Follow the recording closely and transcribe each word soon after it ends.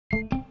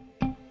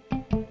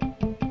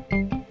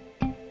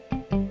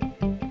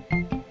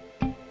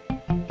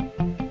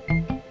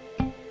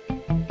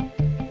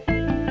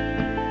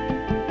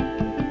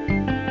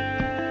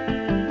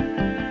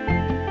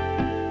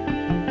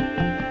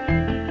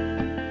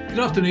Good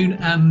afternoon,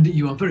 and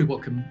you are very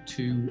welcome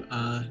to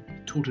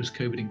Tortoise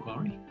COVID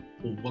Inquiry,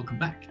 or welcome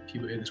back if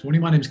you were here this morning.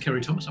 My name is Kerry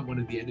Thomas. I'm one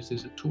of the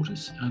editors at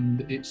Tortoise,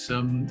 and it's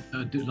a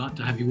delight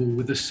to have you all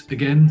with us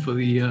again for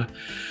the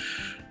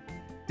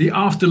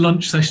after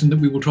lunch session that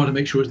we will try to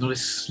make sure is not a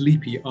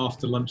sleepy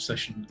after lunch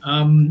session.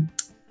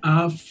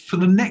 For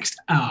the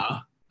next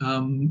hour,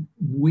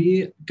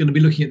 we're going to be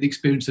looking at the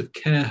experience of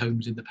care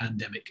homes in the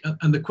pandemic,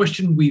 and the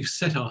question we've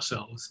set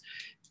ourselves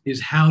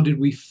is, how did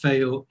we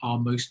fail our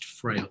most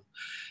frail?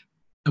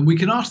 And we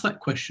can ask that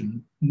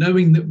question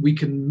knowing that we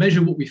can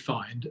measure what we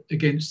find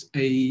against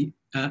a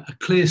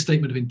clear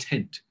statement of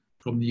intent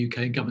from the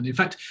UK government. In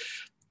fact,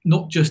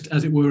 not just,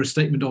 as it were, a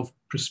statement of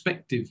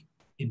prospective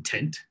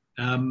intent,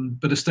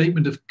 but a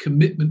statement of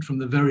commitment from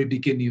the very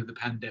beginning of the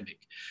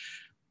pandemic.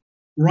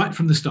 Right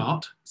from the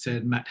start,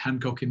 said Matt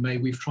Hancock in May,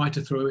 we've tried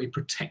to throw a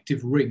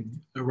protective ring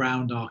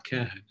around our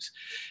care homes.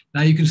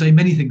 Now, you can say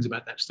many things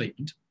about that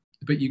statement,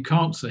 but you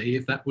can't say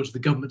if that was the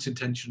government's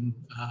intention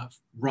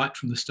right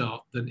from the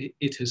start, then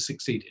it has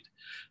succeeded.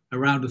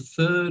 Around a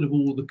third of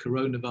all the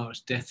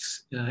coronavirus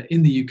deaths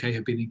in the UK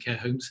have been in care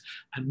homes,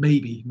 and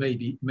maybe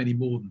many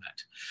more than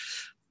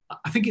that.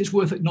 I think it's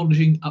worth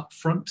acknowledging up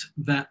front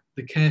that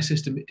the care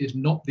system is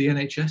not the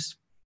NHS.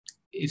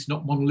 It's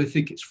not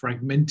monolithic, it's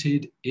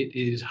fragmented, it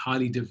is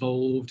highly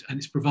devolved, and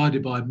it's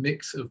provided by a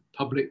mix of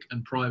public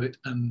and private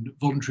and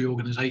voluntary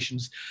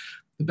organisations.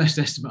 The best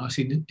estimate I've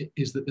seen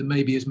is that there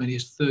may be as many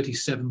as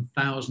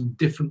 37,000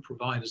 different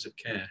providers of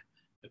care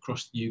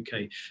across the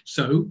UK.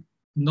 So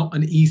not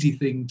an easy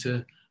thing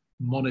to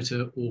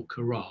monitor or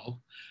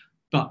corral,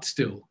 but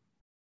still,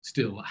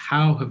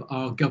 how have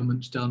our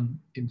governments done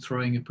in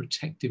throwing a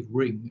protective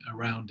ring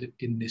around it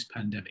in this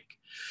pandemic?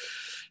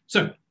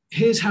 So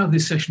here's how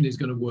this session is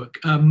going to work.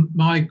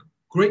 My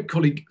great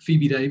colleague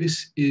Phoebe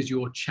Davis is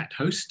your chat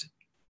host,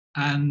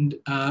 and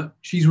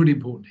she's really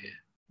important here,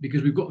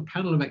 because we've got a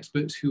panel of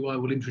experts who I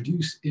will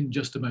introduce in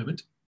just a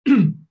moment.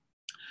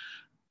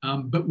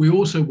 But we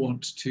also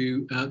want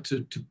to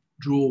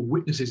draw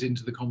witnesses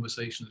into the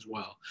conversation as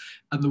well.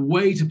 And the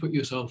way to put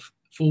yourself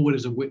forward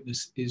as a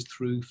witness is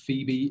through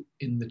Phoebe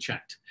in the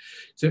chat.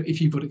 So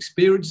if you've got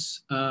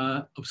experience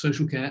of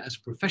social care as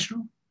a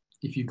professional,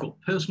 if you've got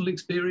personal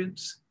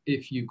experience,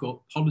 if you've got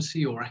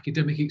policy or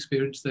academic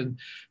experience, then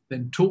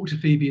talk to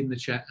Phoebe in the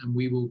chat, and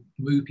we will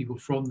move people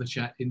from the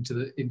chat into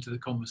the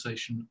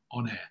conversation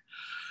on air.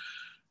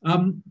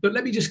 But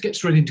let me just get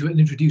straight into it and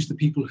introduce the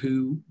people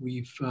who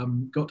we've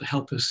got to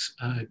help us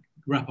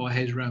wrap our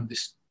heads around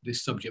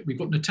this subject. We've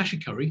got Natasha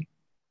Curry,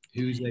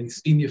 who's a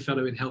Senior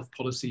Fellow in Health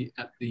Policy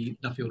at the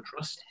Nuffield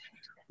Trust.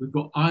 We've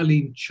got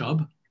Eileen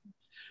Chubb,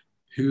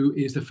 who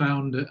is the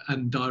founder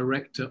and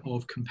director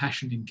of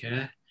Compassion in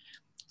Care.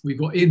 We've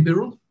got Ian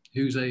Birrell,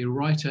 who's a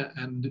writer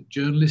and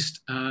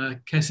journalist.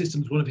 Care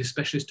systems is one of his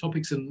specialist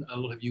topics, and a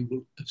lot of you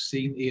will have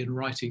seen Ian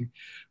writing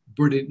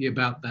brilliantly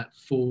about that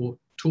for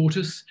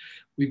Tortoise.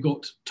 We've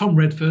got Tom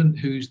Redfern,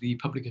 who's the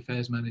Public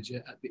Affairs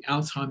Manager at the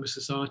Alzheimer's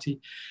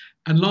Society.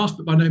 And last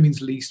but by no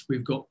means least,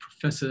 we've got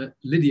Professor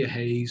Lydia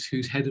Hayes,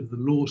 who's head of the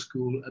Law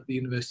School at the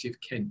University of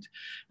Kent.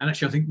 And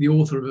actually, I think the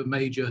author of a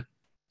major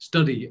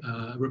study,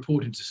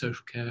 report into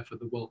social care for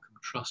the Wellcome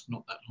Trust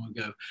not that long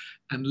ago.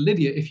 And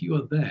Lydia, if you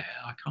are there,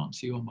 I can't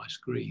see you on my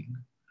screen.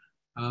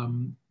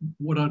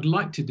 What I'd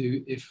like to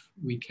do, if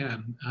we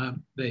can,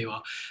 there you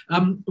are.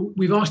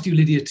 We've asked you,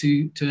 Lydia,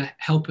 to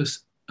help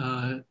us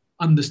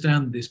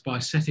understand this by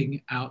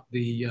setting out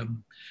the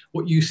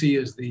what you see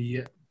as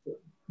the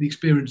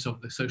experience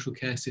of the social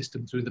care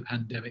system through the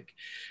pandemic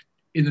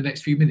in the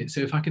next few minutes.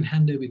 So if I can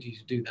hand over to you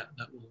to do that,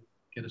 that will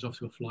get us off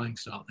to a flying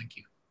start. Thank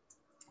you.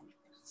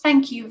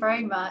 Thank you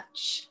very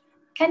much.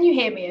 Can you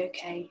hear me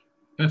okay?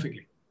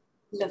 Perfectly.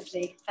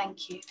 Lovely,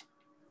 thank you.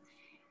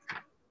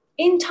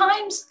 In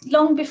times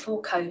long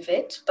before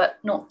COVID, but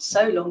not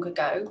so long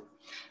ago,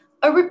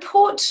 a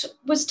report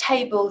was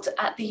tabled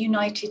at the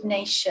United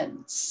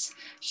Nations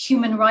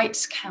Human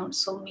Rights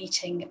Council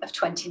meeting of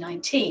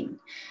 2019.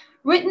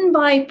 Written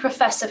by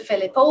Professor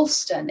Philip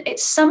Alston, it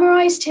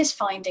summarised his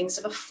findings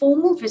of a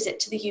formal visit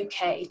to the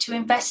UK to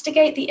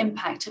investigate the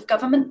impact of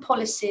government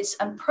policies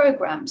and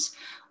programmes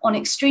on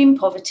extreme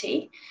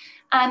poverty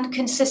and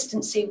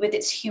consistency with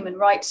its human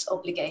rights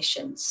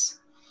obligations.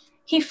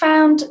 He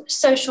found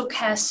social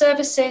care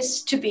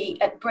services to be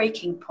at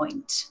breaking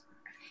point.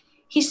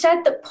 He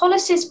said that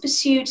policies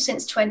pursued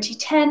since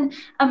 2010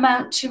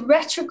 amount to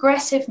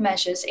retrogressive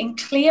measures in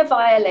clear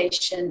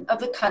violation of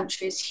the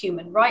country's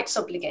human rights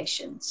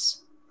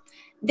obligations.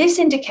 This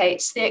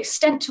indicates the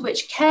extent to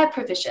which care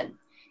provision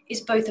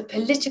is both a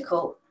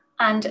political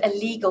and a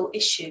legal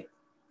issue.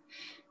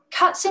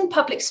 Cuts in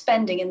public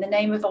spending in the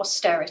name of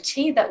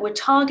austerity that were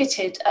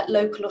targeted at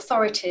local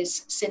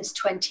authorities since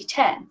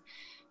 2010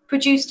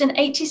 produced an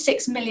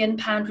 £86 million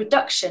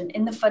reduction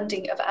in the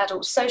funding of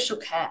adult social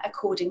care,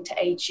 according to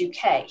Age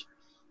UK,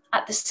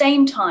 at the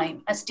same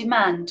time as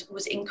demand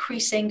was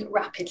increasing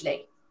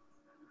rapidly.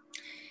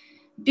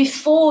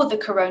 Before the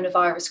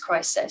coronavirus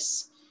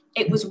crisis,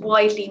 it was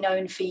widely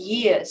known for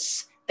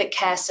years that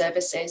care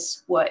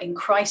services were in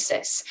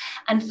crisis.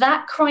 And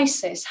that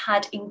crisis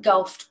had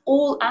engulfed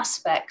all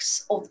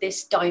aspects of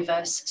this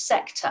diverse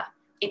sector.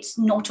 It's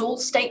not all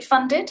state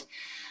funded,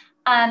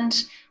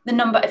 and the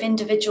number of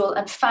individual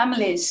and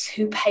families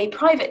who pay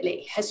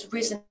privately has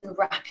risen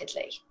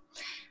rapidly.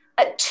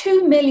 At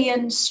 2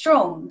 million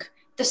strong,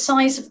 the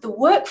size of the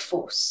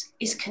workforce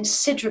is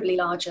considerably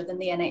larger than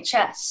the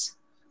NHS.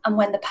 And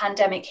when the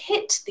pandemic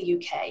hit the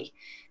UK,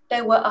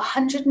 there were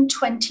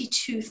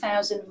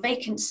 122,000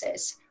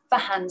 vacancies for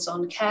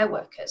hands-on care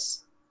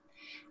workers.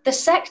 The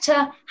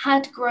sector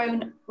had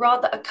grown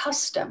rather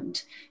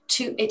accustomed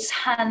to its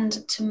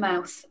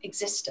hand-to-mouth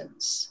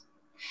existence.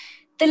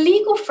 The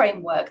legal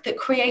framework that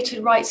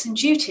created rights and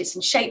duties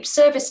and shaped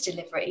service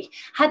delivery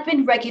had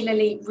been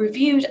regularly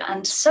reviewed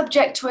and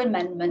subject to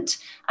amendment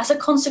as a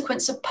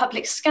consequence of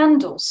public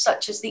scandals,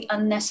 such as the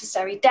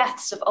unnecessary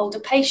deaths of older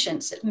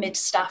patients at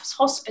Mid-Staff's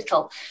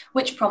Hospital,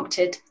 which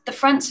prompted the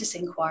Francis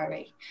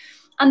Inquiry,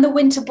 and the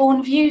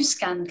Winterbourne Views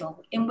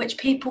scandal, in which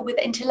people with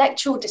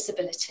intellectual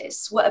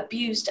disabilities were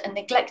abused and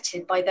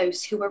neglected by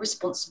those who were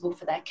responsible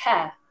for their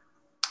care.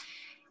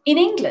 In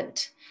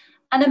England,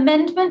 an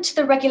amendment to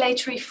the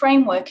regulatory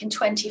framework in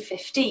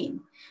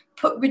 2015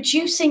 put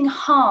reducing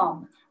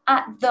harm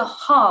at the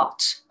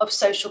heart of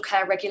social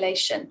care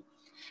regulation.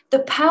 The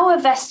power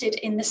vested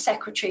in the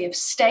Secretary of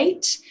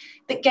State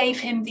that gave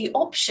him the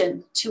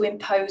option to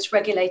impose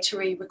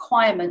regulatory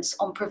requirements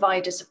on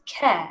providers of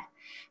care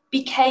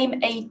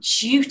became a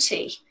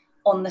duty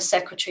on the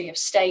Secretary of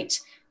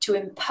State to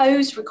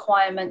impose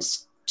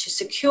requirements to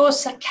secure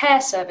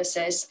care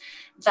services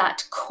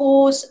that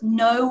cause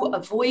no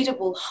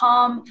avoidable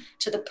harm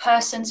to the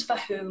persons for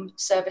whom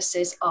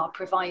services are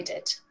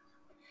provided.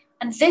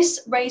 And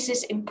this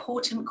raises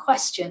important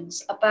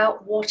questions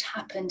about what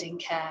happened in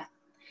care.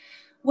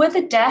 Were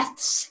the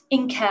deaths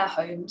in care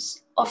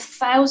homes of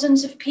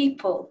thousands of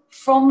people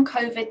from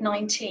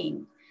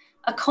COVID-19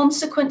 a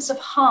consequence of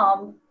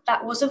harm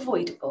that was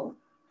avoidable?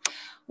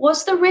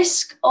 Was the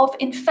risk of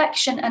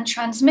infection and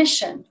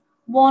transmission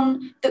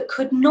one that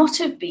could not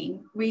have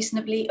been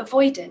reasonably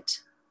avoided?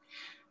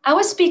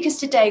 Our speakers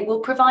today will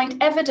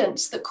provide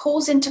evidence that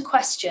calls into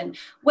question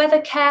whether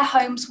care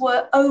homes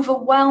were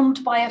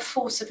overwhelmed by a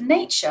force of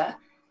nature,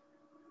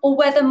 or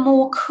whether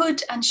more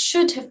could and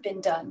should have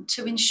been done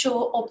to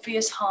ensure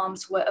obvious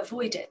harms were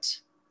avoided.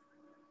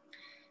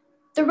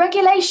 The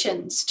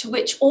regulations to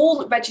which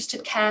all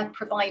registered care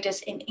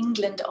providers in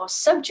England are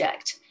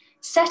subject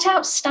set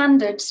out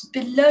standards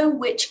below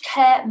which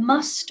care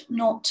must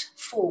not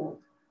fall.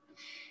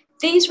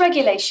 These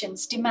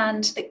regulations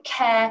demand that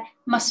care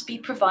must be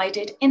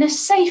provided in a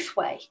safe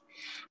way,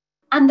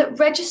 and that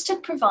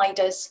registered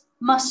providers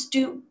must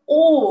do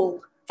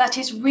all that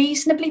is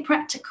reasonably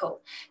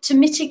practical to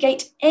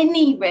mitigate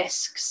any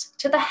risks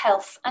to the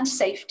health and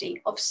safety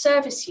of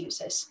service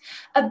users.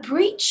 A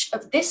breach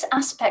of this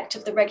aspect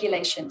of the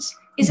regulations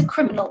is a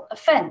criminal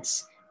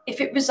offence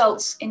if it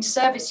results in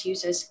service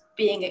users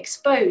being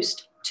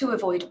exposed to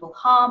avoidable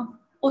harm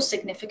or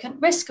significant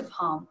risk of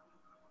harm.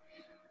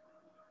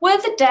 Were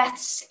the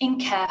deaths in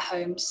care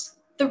homes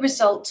the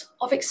result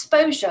of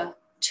exposure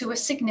to a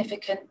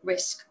significant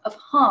risk of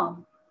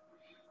harm?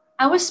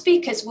 Our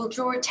speakers will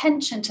draw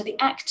attention to the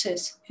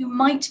actors who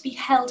might be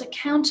held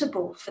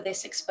accountable for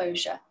this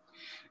exposure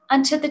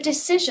and to the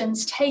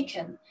decisions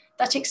taken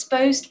that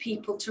exposed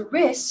people to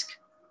risk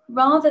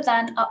rather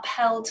than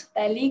upheld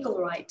their legal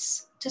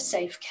rights to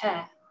safe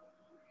care.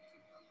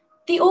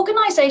 The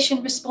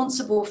organisation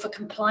responsible for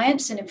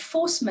compliance and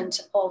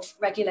enforcement of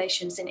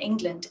regulations in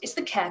England is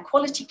the Care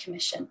Quality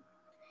Commission.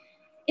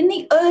 In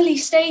the early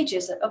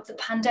stages of the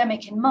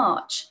pandemic in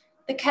March,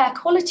 the Care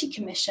Quality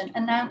Commission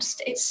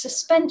announced its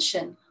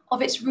suspension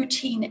of its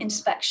routine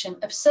inspection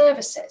of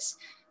services.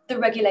 The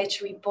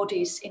regulatory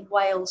bodies in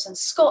Wales and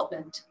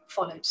Scotland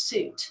followed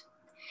suit.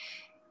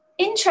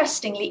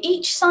 Interestingly,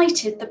 each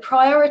cited the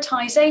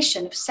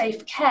prioritisation of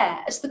safe care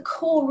as the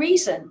core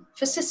reason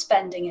for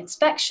suspending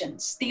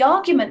inspections. The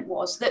argument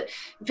was that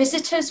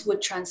visitors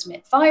would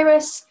transmit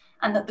virus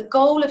and that the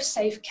goal of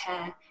safe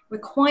care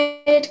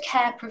required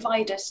care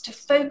providers to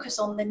focus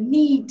on the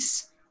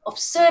needs of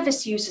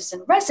service users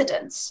and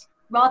residents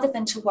rather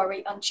than to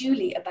worry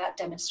unduly about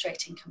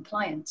demonstrating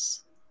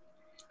compliance.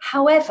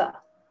 However,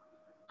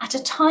 at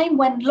a time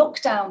when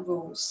lockdown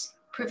rules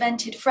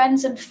prevented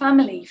friends and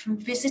family from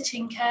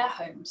visiting care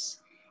homes,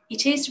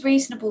 it is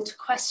reasonable to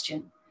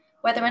question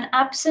whether an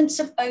absence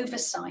of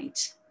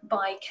oversight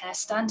by care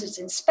standards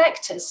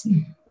inspectors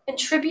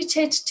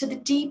contributed to the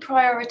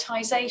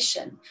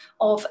deprioritisation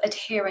of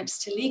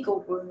adherence to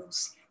legal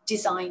rules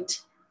designed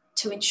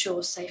to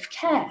ensure safe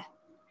care.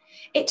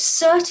 It's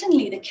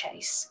certainly the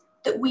case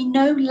that we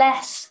know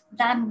less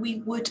than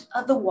we would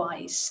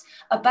otherwise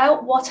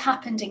about what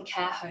happened in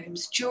care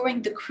homes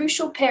during the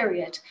crucial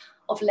period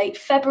of late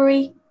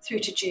February through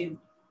to June.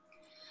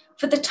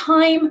 For the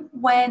time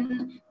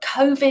when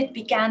COVID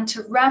began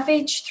to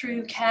ravage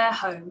through care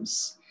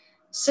homes,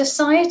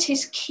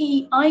 society's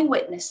key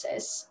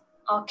eyewitnesses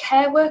are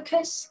care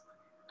workers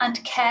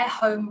and care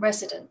home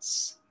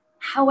residents.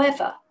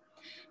 However,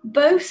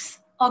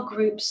 both are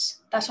groups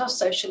that are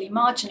socially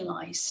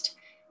marginalised.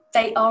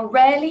 They are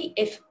rarely,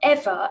 if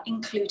ever,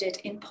 included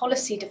in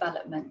policy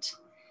development.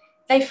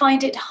 They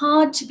find it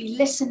hard to be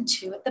listened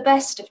to at the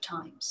best of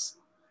times.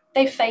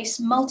 They face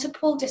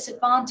multiple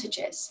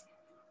disadvantages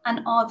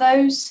and are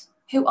those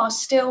who are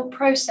still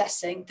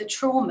processing the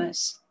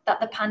traumas that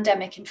the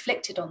pandemic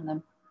inflicted on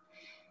them.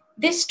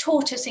 This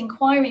Tortoise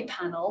Inquiry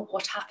Panel,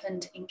 What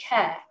Happened in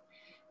Care,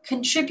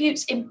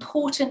 contributes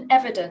important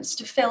evidence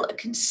to fill a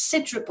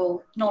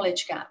considerable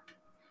knowledge gap.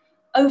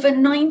 Over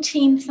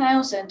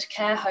 19,000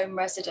 care home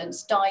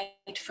residents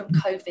died from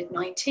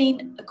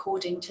COVID-19,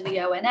 according to the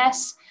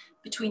ONS,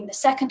 between the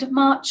 2nd of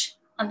March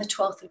and the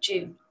 12th of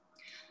June.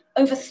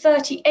 Over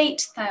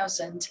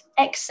 38,000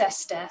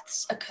 excess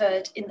deaths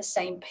occurred in the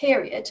same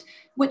period,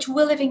 which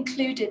will have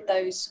included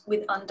those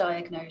with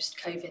undiagnosed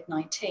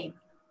COVID-19.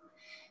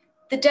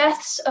 The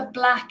deaths of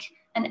Black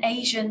and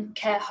Asian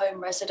care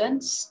home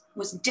residents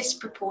was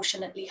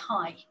disproportionately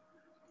high.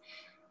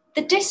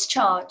 The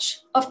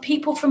discharge of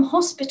people from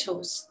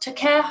hospitals to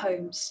care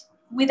homes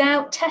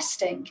without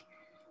testing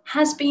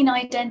has been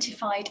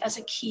identified as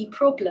a key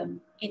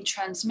problem in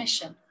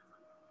transmission.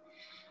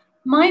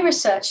 My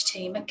research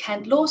team at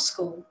Kent Law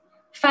School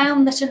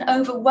found that an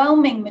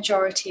overwhelming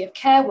majority of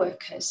care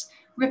workers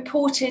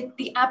reported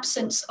the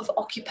absence of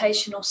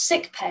occupational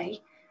sick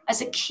pay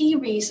as a key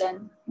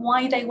reason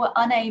why they were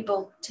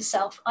unable to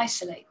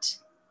self-isolate.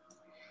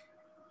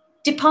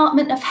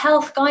 Department of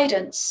Health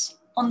guidance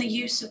on the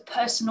use of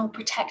personal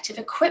protective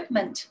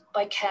equipment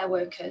by care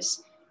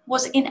workers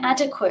was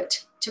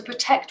inadequate to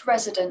protect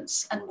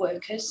residents and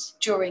workers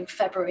during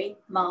February,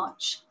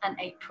 March, and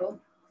April.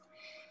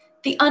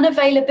 The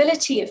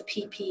unavailability of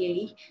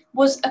PPE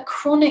was a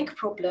chronic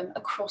problem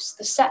across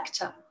the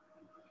sector.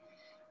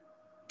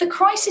 The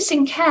crisis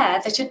in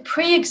care that had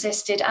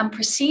pre-existed and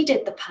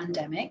preceded the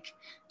pandemic,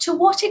 to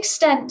what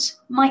extent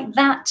might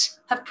that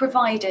have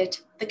provided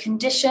the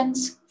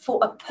conditions for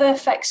a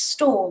perfect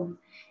storm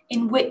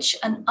in which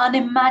an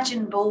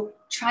unimaginable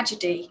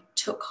tragedy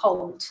took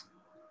hold?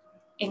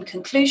 In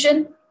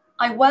conclusion,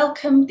 I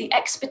welcome the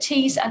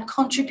expertise and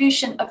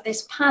contribution of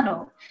this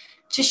panel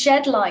to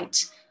shed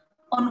light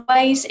on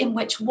ways in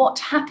which what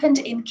happened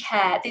in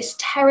care, this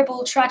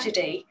terrible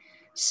tragedy,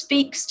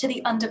 speaks to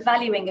the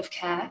undervaluing of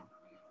care,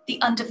 the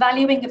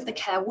undervaluing of the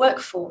care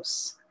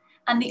workforce,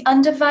 and the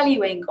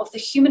undervaluing of the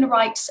human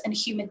rights and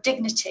human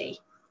dignity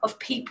of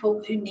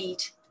people who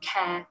need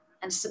care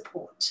and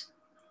support.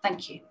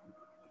 Thank you.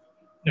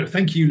 No,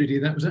 thank you, Lydia.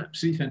 That was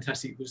absolutely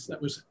fantastic.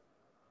 That was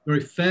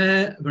very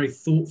fair, very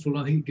thoughtful.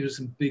 I think it gives us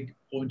some big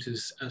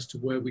pointers as to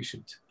where we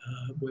should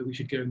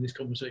go in this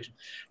conversation.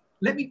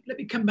 Let me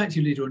come back to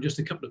you, Lydia, on just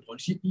a couple of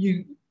points.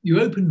 You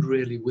opened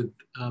really with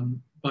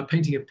by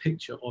painting a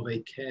picture of a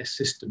care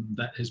system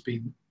that has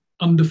been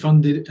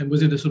underfunded and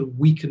was in a sort of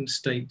weakened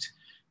state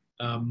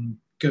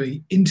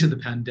going into the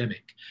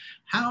pandemic.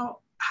 How,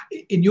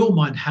 in your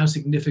mind, how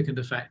significant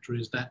a factor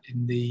is that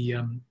in the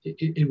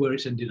in where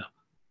it's ended up?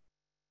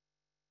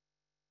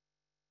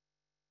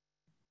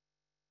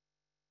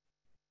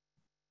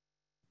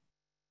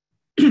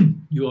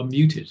 You are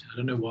muted. I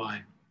don't know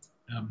why.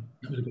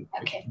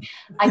 Okay,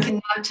 I can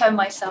now turn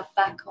myself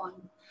back on.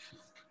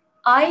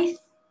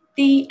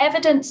 The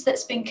evidence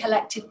that's been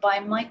collected by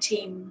my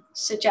team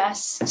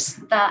suggests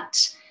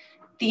that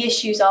the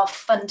issues are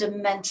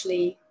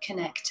fundamentally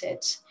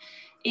connected.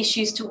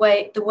 Issues to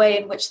the way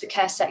in which the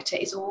care sector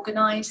is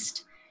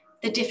organised,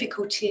 the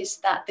difficulties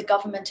that the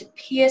government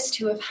appears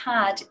to have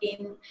had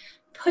in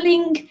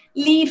pulling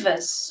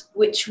levers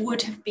which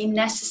would have been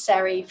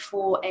necessary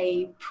for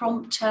a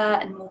prompter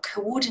and more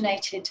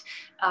coordinated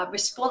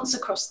response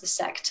across the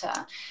sector.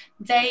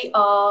 They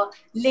are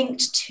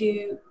linked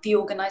to the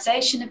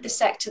organisation of the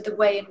sector, the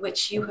way in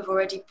which you have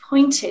already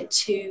pointed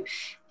to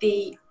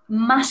the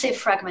massive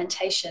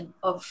fragmentation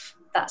of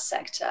that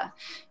sector,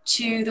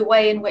 to the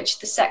way in which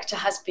the sector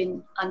has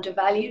been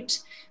undervalued,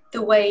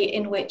 the way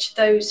in which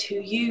those who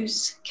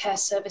use care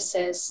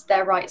services,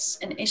 their rights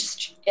and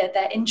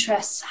their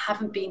interests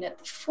haven't been at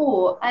the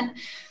fore. And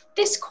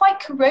this quite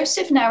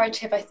corrosive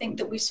narrative, I think,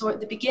 that we saw at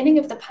the beginning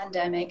of the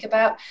pandemic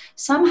about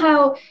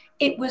somehow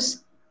it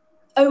was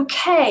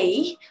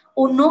okay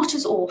or not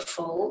as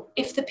awful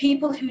if the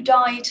people who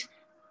died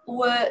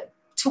were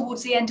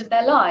towards the end of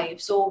their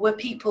lives or were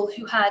people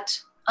who had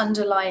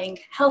underlying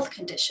health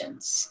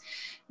conditions.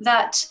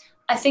 That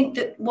I think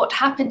that what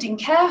happened in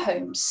care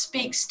homes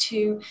speaks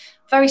to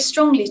very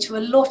strongly to a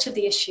lot of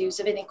the issues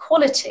of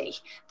inequality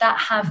that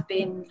have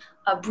been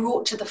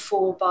brought to the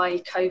fore by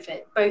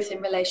COVID, both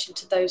in relation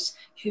to those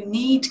who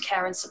need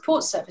care and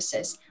support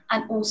services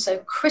and also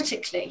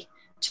critically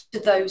to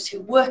those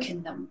who work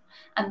in them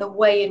and the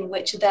way in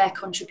which their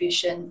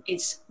contribution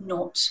is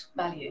not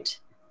valued.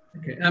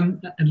 Okay, and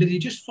Lydia,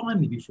 just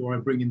finally, before I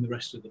bring in the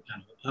rest of the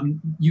panel,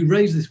 you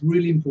raised this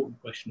really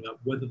important question about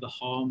whether the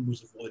harm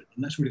was avoidable,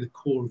 and that's really the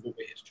core of what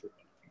we're here to talk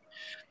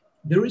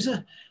about.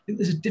 I think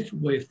there's a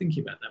different way of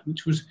thinking about that,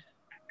 which was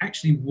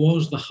actually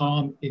was the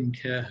harm in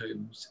care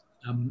homes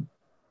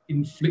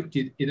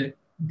inflicted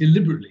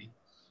deliberately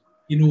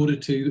in order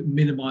to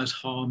minimise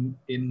harm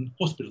in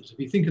hospitals. If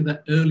you think of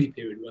that early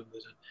period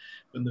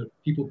when the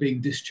people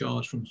being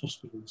discharged from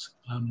hospitals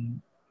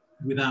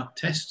without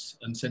tests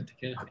and sent to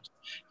care homes,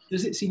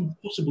 does it seem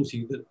possible to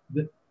you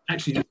that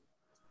actually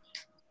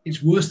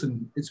it's worse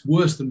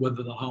than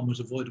whether the harm was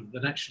avoidable,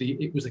 that actually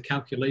it was a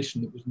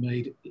calculation that was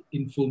made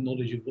in full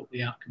knowledge of what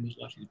the outcome was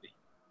likely to be?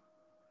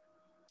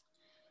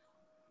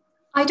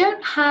 I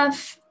don't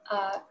have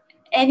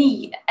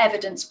any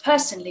evidence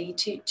personally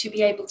to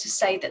be able to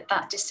say that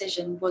that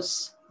decision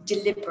was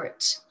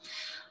deliberate.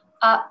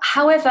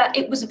 However,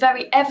 it was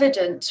very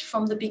evident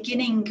from the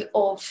beginning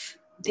of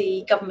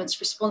the government's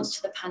response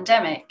to the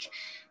pandemic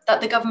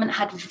that the government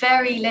had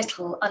very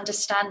little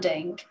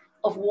understanding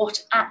of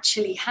what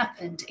actually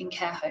happened in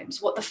care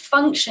homes, what the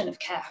function of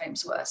care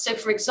homes were. So,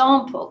 for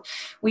example,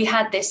 we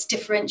had this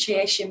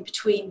differentiation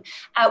between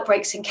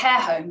outbreaks in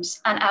care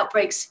homes and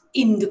outbreaks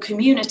in the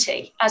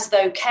community, as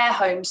though care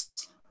homes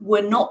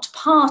were not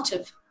part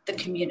of the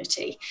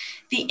community.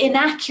 The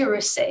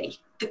inaccuracy,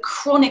 the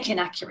chronic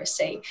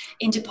inaccuracy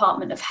in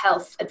Department of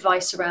Health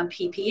advice around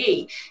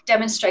PPE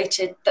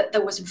demonstrated that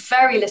there was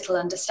very little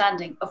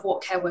understanding of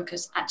what care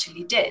workers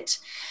actually did.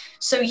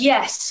 So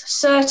yes,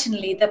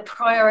 certainly the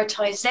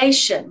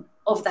prioritisation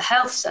of the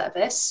health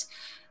service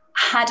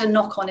had a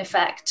knock-on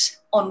effect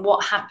on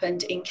what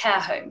happened in care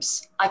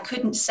homes. I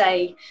couldn't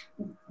say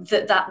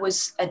that that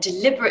was a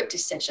deliberate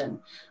decision.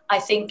 I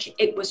think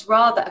it was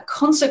rather a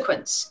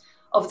consequence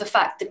of the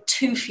fact that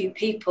too few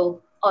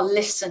people are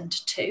listened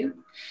to,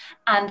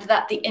 and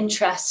that the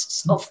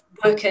interests of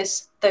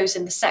workers, those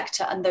in the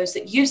sector and those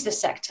that use the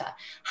sector,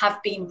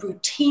 have been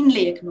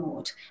routinely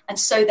ignored. And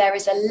so there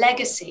is a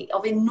legacy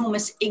of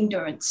enormous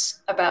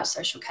ignorance about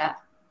social care.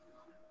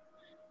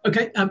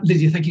 Okay,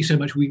 Lydia, thank you so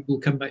much. We will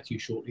come back to you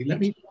shortly. Let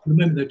me, for the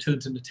moment, though, turn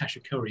to Natasha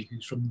Curry,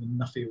 who's from the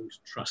Nuffield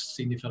Trust,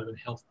 Senior Fellow in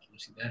Health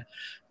Policy there.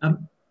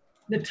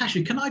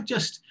 Natasha, can I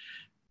just,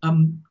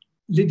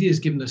 Lydia's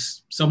given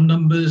us some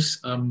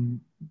numbers,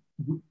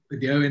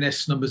 the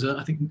ONS numbers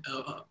I think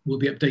will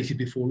be updated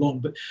before long,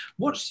 but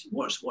what's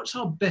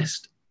our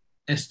best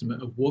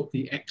estimate of what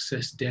the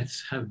excess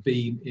deaths have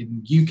been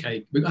in UK?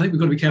 I think we've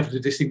got to be careful to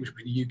distinguish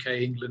between the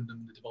UK, England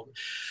and the development.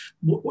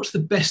 What's the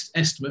best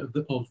estimate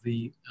of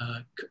the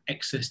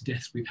excess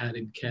deaths we've had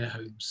in care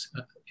homes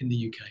in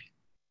the UK?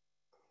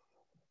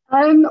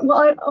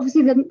 Well,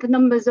 obviously the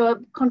numbers are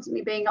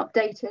constantly being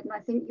updated, and I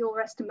think your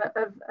estimate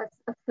of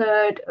a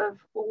third of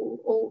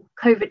all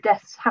COVID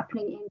deaths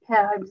happening in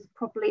care homes is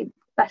probably the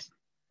best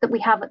that we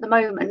have at the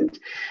moment.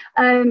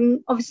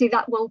 Obviously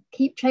that will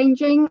keep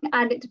changing,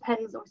 and it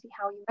depends obviously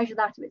how you measure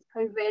that, if it's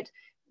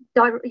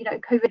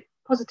COVID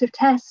positive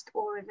test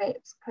or if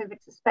it's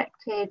COVID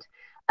suspected.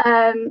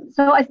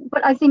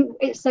 But I think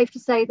it's safe to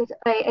say that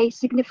a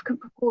significant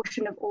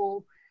proportion of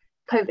all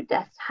COVID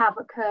deaths have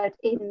occurred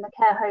in the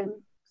care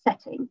home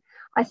setting.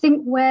 I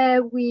think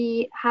where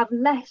we have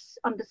less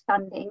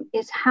understanding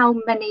is how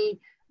many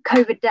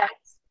COVID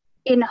deaths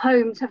in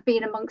homes have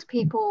been amongst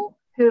people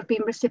who have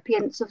been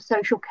recipients of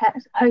social care,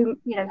 home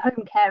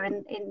care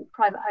in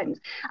private homes.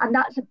 And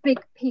that's a big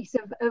piece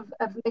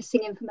of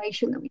missing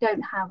information that we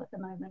don't have at the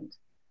moment.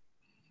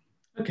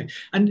 Okay,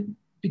 and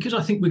because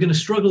I think we're going to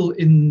struggle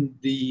in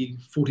the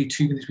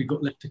 42 minutes we've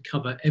got left to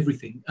cover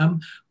everything,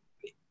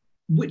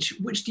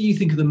 which do you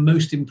think are the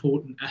most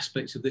important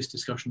aspects of this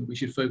discussion that we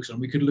should focus on?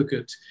 We could look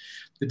at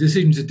the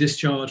decision to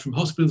discharge from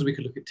hospitals, we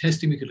could look at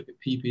testing, we could look at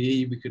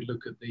PPE, we could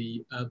look at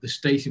the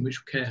state in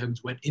which care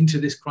homes went into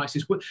this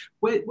crisis.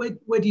 Where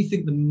do you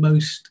think the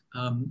most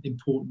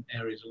important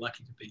areas are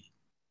likely to be?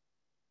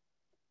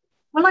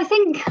 Well, I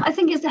think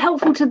it's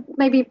helpful to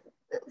maybe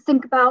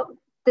think about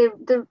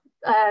the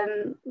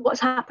what's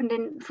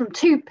happened from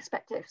two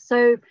perspectives.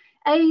 So,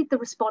 the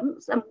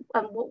response and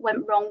what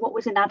went wrong, what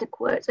was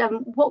inadequate,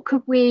 and what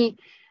could we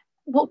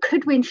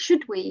and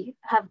should we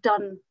have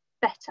done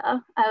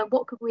better?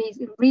 What could we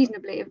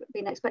reasonably have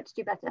been expected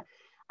to do better?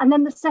 And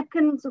then the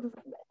second sort of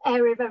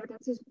area of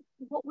evidence is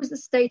what was the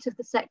state of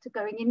the sector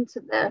going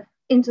into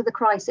the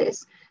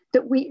crisis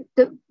that we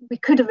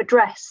could have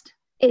addressed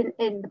in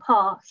the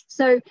past.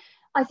 So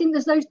I think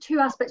there's those two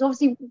aspects.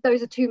 Obviously,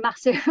 those are two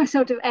massive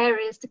sort of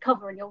areas to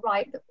cover, and you're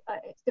right that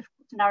it's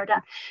difficult to narrow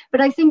down. But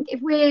I think if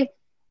we're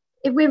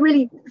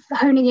really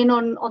honing in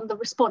on the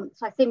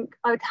response, I think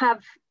I would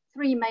have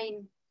three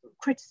main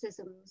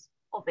criticisms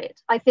of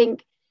it. I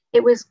think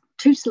it was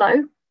too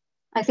slow.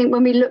 I think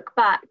when we look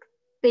back,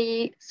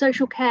 the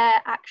social care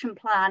action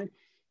plan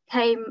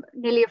came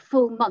nearly a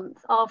full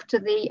month after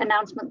the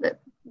announcement that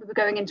we were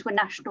going into a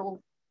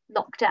national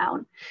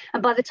lockdown.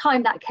 And by the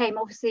time that came,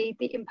 obviously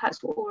the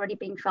impacts were already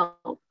being felt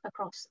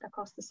across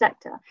the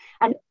sector.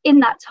 And in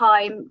that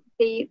time,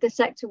 the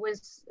sector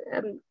was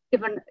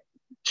given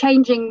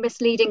changing,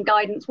 misleading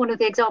guidance. One of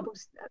the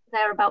examples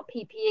there about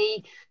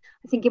PPE,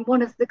 I think in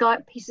one of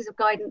the pieces of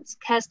guidance,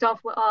 care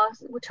staff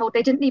were told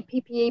they didn't need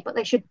PPE, but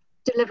they should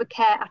deliver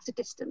care at a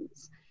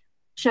distance,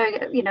 showing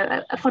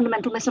a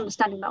fundamental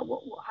misunderstanding about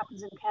what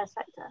happens in the care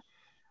sector.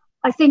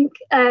 I think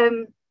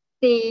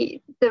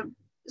the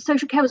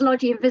social care was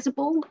largely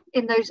invisible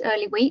in those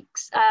early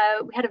weeks.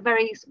 We had a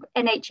very sort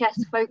of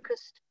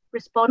NHS-focused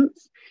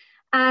response.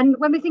 And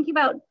when we're thinking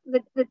about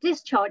the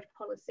discharge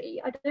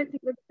policy, I don't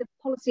think that the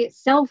policy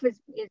itself is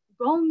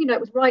wrong. You know,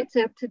 it was right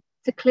to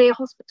clear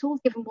hospitals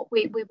given what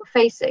we were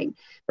facing.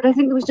 But I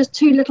think there was just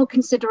too little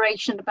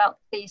consideration about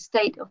the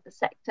state of the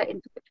sector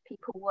into which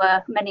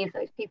many of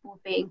those people were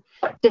being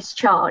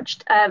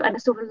discharged, and a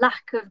sort of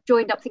lack of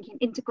joined up thinking,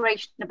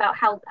 integration about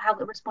how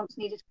the response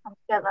needed to come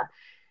together.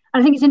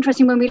 And I think it's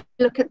interesting when we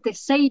look at the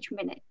SAGE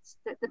minutes,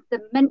 that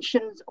the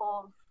mentions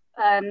of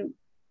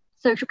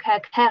social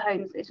care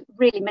homes is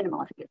really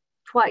minimal. I think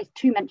it's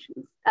two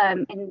mentions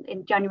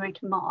in January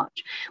to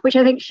March, which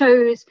I think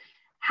shows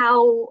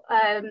how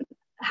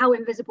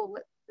invisible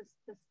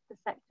the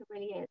sector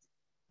really is.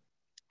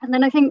 And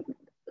then I think,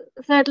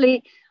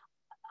 thirdly,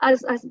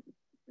 as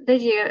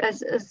Lydia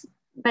has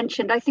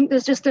mentioned, I think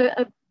there's just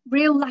a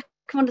real lack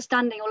of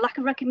understanding or lack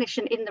of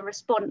recognition in the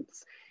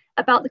response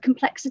about the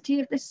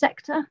complexity of this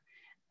sector.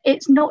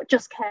 It's not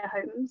just care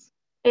homes.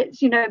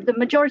 It's, you know, the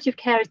majority of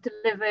care is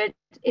delivered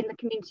in the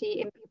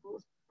community, in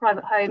people's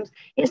private homes.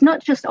 It's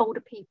not just older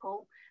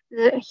people.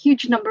 There's a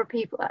huge number of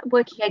people,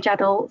 working age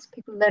adults,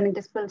 people with learning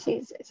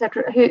disabilities,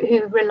 etc.,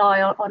 who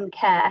rely on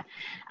care.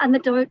 And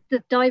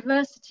the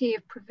diversity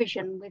of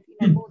provision with,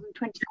 you know, more than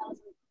 20,000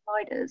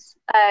 providers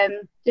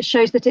just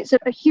shows that it's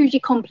a hugely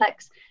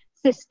complex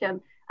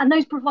system. And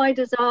those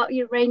providers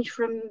range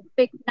from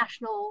big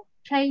national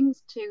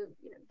chains to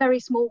very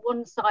small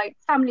one-site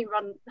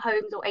family-run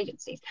homes or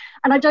agencies.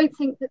 And I don't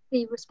think that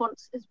the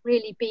response has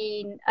really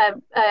been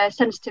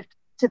sensitive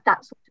to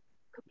that sort of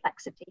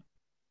complexity.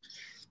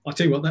 I'll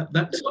tell you what,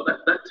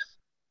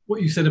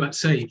 what you said about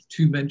SAGE,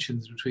 two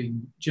mentions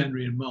between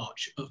January and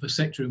March of a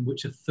sector in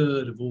which a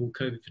third of all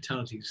COVID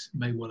fatalities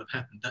may well have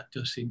happened. That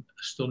does seem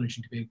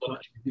astonishing to me, and quite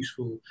a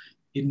useful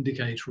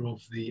indicator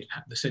of the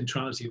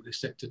centrality of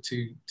this sector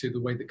to the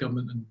way that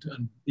government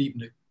and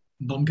even a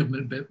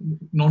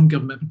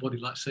non-governmental body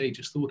like SAGE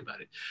has thought about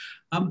it.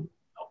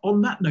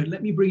 On that note,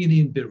 let me bring in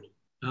Ian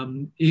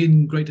Birrell.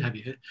 Ian, great to have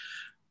you here.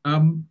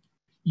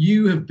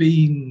 You have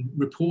been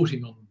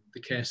reporting on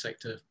the care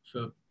sector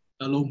for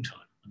a long time.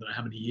 I don't know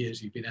how many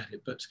years you've been at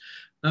it, but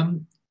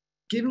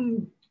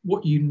given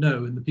what you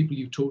know and the people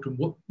you've talked to, and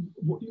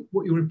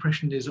what your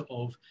impression is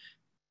of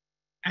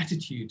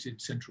attitudes in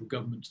central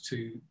government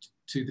to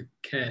the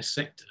care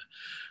sector,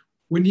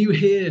 when you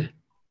hear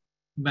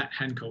Matt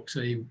Hancock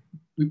say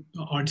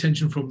our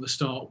intention from the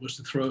start was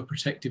to throw a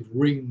protective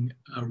ring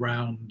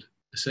around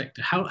the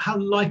sector, how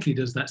likely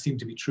does that seem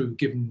to be true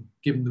given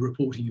the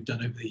reporting you've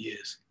done over the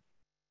years?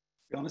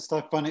 To be honest,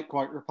 I find it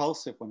quite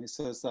repulsive when he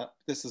says that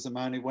this is a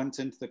man who went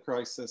into the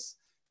crisis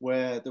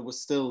where there was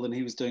still, and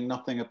he was doing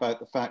nothing about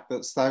the fact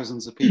that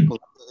thousands of people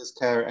under his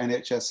care at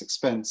NHS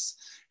expense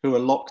who are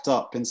locked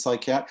up in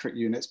psychiatric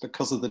units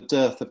because of the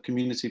dearth of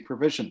community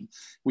provision.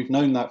 We've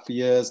known that for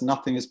years,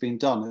 nothing has been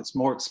done. It's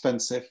more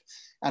expensive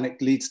and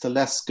it leads to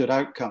less good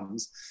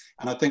outcomes.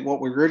 And I think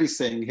what we're really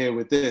seeing here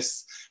with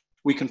this,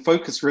 we can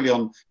focus really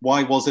on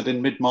why was it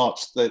in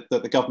mid-March that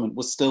the government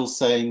was still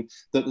saying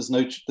that there's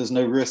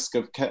no risk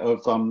of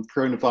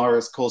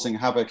coronavirus causing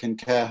havoc in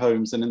care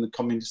homes and in the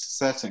community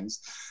settings.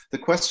 The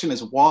question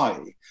is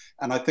why,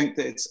 and I think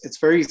that it's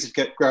very easy to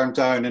get ground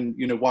down and,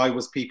 you know, why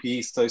was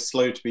PPE so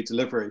slow to be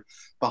delivery?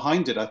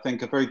 Behind it, I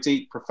think, are very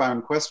deep,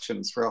 profound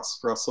questions for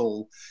us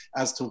all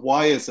as to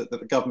why is it that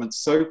the government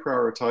so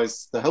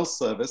prioritised the health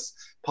service,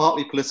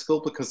 partly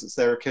political because it's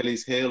their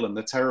Achilles heel and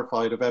they're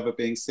terrified of ever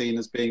being seen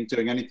as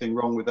doing anything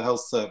wrong with the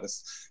health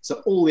service.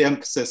 So all the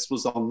emphasis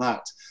was on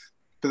that.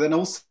 But then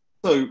also,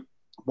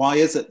 why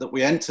is it that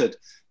we entered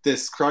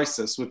this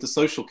crisis with the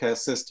social care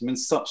system in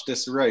such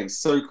disarray,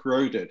 so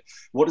corroded?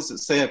 What does it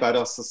say about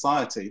our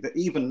society that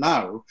even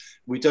now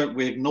we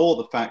ignore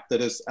the fact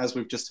that, as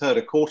we've just heard,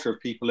 a quarter of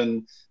people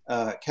in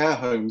care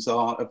homes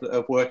are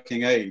of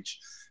working age?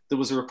 There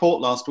was a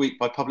report last week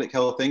by Public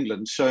Health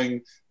England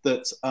showing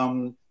that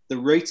the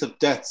rate of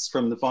deaths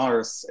from the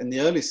virus in the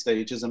early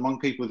stages among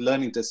people with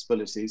learning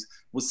disabilities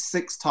was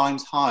 6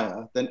 times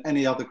higher than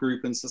any other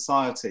group in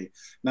society.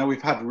 Now,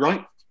 we've had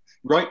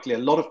rightly a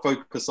lot of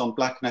focus on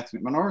Black and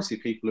ethnic minority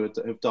people who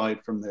have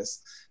died from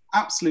this.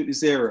 Absolutely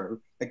zero,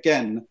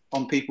 again,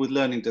 on people with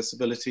learning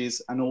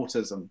disabilities and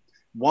autism.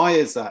 Why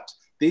is that?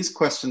 These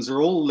questions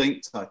are all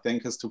linked, I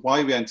think, as to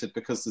why we entered,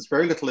 because there's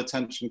very little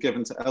attention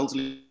given to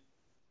elderly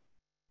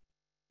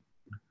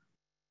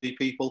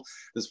people.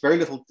 There's very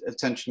little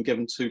attention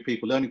given to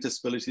people with learning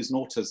disabilities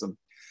and autism.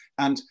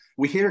 And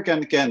we hear again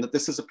and again that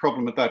this is a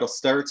problem about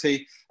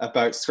austerity,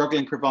 about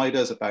struggling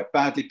providers, about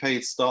badly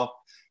paid staff,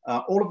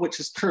 all of which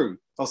is true.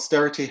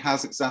 Austerity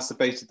has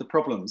exacerbated the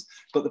problems,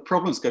 but the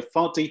problems go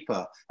far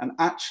deeper. And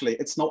actually,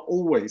 it's not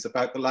always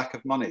about the lack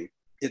of money.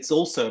 It's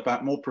also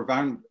about more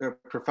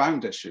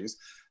profound issues,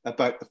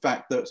 about the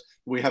fact that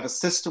we have a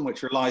system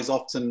which relies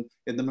often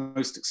in the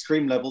most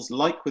extreme levels,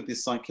 like with the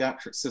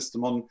psychiatric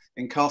system, on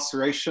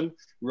incarceration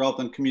rather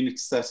than community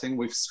setting.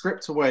 We've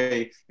stripped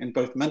away in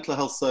both mental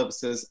health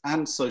services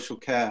and social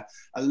care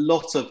a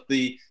lot of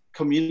the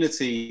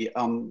community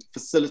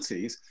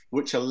facilities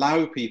which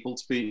allow people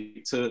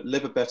to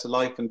live a better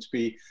life and to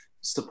be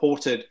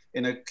supported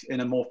in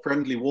a more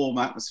friendly, warm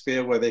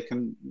atmosphere where they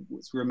can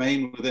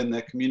remain within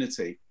their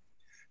community.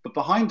 But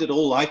behind it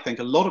all, I think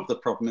a lot of the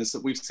problem is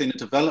that we've seen a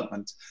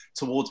development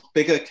towards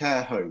bigger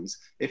care homes.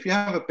 If you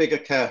have a bigger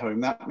care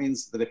home, that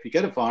means that if you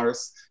get a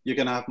virus, you're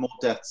going to have more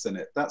deaths in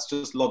it. That's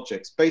just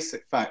logic, it's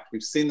basic fact.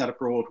 We've seen that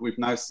abroad, we've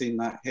now seen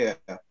that here.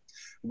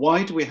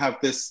 Why do we have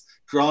this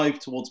drive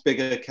towards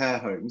bigger care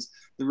homes?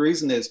 The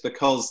reason is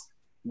because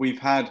we've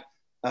had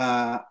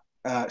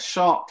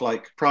shark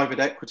like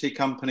private equity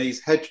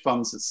companies, hedge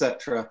funds,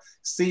 etc.,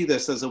 see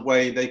this as a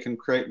way they can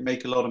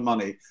make a lot of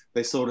money.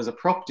 They saw it as a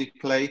property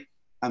play,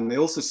 and they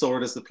also saw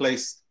it as the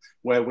place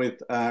where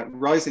with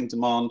rising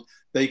demand,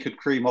 they could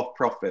cream off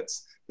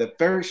profits. They're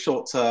very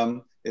short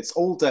term, it's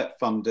all debt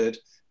funded,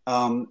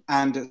 and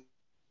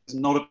it's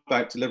not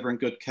about delivering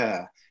good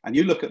care. And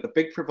you look at the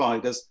big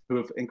providers who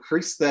have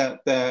increased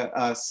their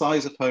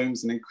size of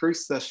homes and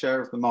increased their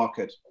share of the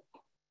market.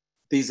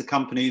 These are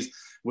companies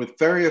with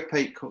very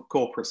opaque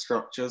corporate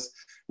structures,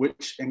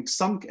 which in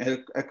some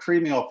are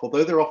creaming off,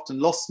 although they're often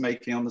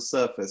loss-making on the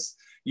surface.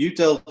 You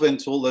delve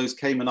into all those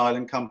Cayman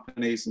Island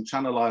companies and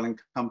Channel Island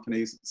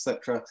companies,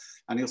 etc.,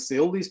 and you'll see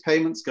all these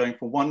payments going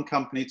from one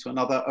company to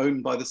another,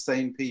 owned by the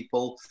same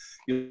people.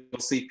 You'll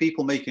see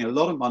people making a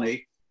lot of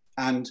money,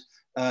 and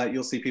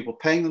you'll see people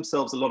paying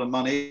themselves a lot of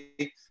money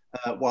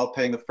while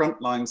paying the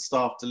frontline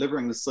staff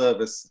delivering the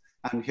service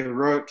and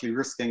heroically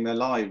risking their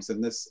lives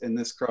in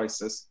this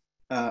crisis,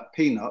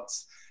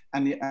 peanuts,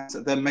 and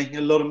they're making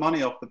a lot of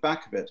money off the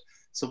back of it.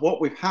 So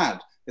what we've had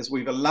is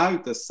we've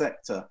allowed this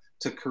sector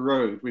to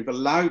corrode. We've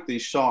allowed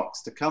these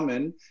sharks to come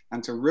in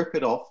and to rip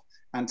it off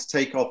and to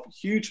take off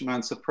huge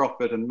amounts of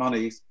profit and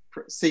money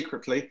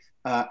secretly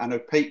and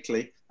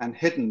opaquely and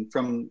hidden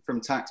from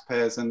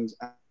taxpayers and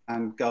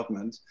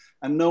government,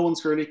 and no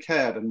one's really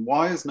cared. And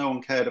why has no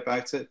one cared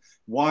about it?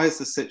 Why has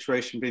the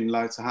situation been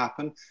allowed to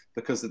happen?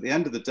 Because at the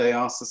end of the day,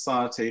 our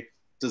society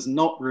does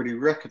not really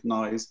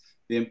recognize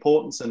the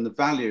importance and the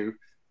value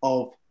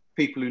of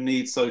people who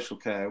need social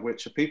care,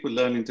 which are people with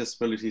learning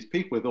disabilities,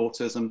 people with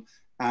autism,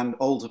 and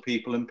older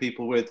people and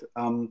people with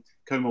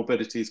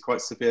comorbidities,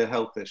 quite severe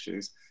health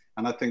issues.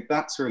 And I think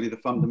that's really the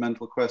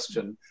fundamental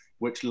question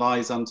which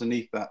lies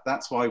underneath that.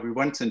 That's why we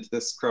went into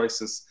this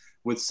crisis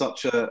with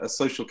such a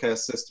social care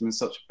system in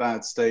such a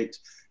bad state,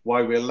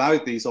 why we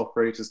allowed these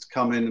operators to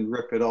come in and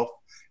rip it off,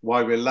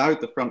 why we allowed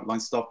the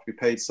frontline staff to be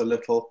paid so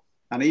little.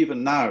 And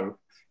even now,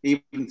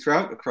 even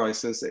throughout the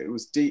crisis, it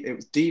was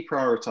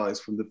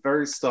deprioritized from the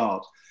very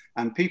start.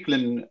 And people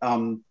in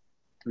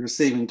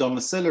receiving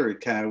domiciliary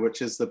care,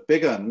 which is the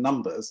bigger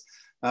numbers,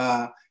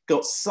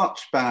 got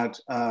such bad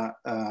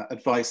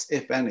advice,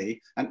 if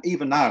any. And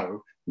even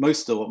now,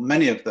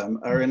 many of them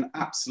are in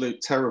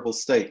absolute terrible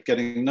state,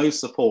 getting no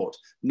support,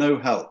 no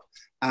help,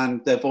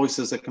 and their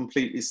voices are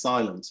completely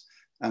silent.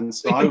 And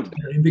so I would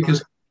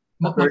because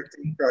very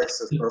deep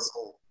crisis for us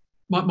all.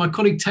 My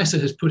colleague Tessa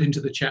has put into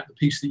the chat the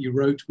piece that you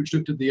wrote, which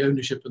looked at the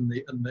ownership and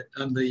the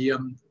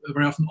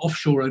very often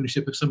offshore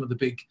ownership of some of the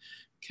big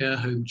care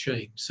home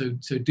chains. So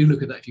do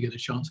look at that if you get a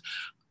chance.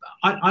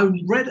 I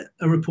read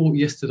a report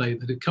yesterday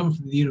that had come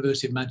from the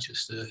University of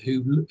Manchester,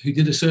 who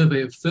did a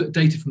survey of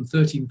data from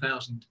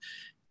 13,000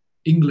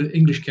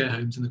 English care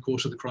homes in the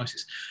course of the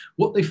crisis.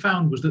 What they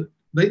found was that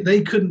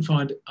they couldn't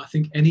find, I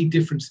think, any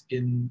difference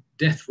in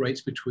death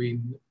rates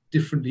between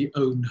differently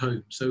owned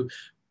homes. So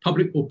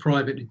public or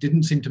private, it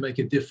didn't seem to make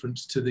a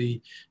difference to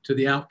the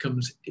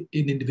outcomes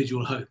in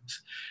individual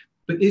homes.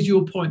 But is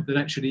your point that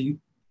actually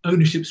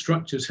ownership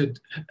structures had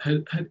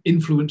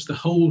influenced the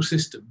whole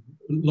system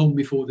long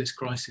before this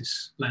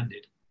crisis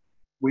landed?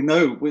 We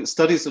know,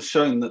 studies have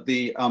shown that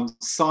the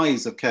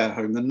size of care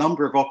home, the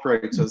number of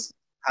operators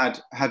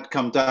had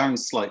come down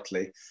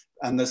slightly,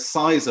 and the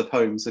size of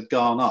homes had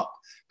gone up,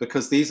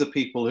 because these are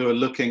people who are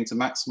looking to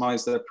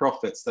maximize their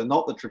profits. They're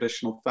not the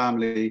traditional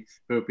family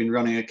who have been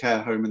running a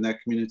care home in their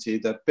community.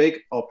 They're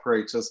big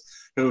operators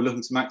who are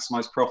looking to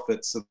maximize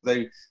profits. So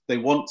they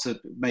want to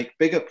make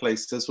bigger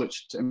places,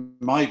 which in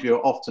my view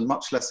are often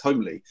much less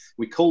homely.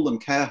 We call them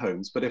care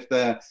homes, but if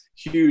they're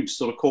huge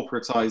sort of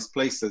corporatized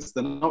places,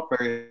 they're not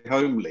very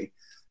homely.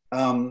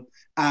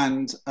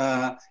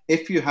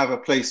 If you have a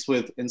place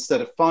with,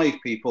 instead of 5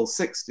 people,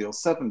 60 or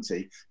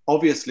 70,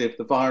 obviously if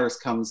the virus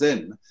comes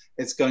in,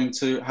 it's going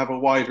to have a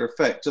wider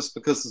effect just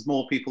because there's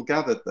more people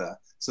gathered there.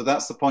 So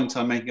that's the point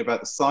I'm making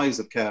about the size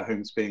of care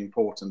homes being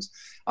important.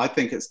 I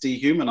think it's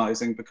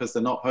dehumanizing because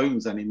they're not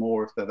homes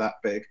anymore if they're that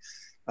big.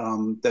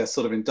 They're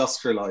sort of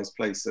industrialized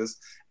places,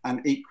 and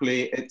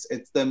equally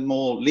they're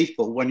more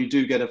lethal when you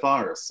do get a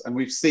virus. And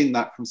we've seen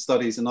that from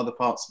studies in other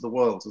parts of the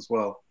world as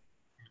well.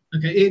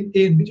 Okay,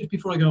 Ian, just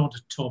before I go on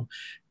to Tom,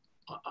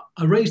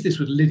 I raised this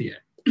with Lydia.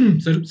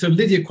 So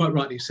Lydia quite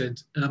rightly said,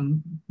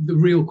 the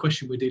real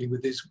question we're dealing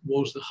with is,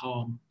 was the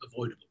harm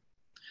avoidable?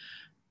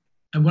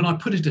 And when I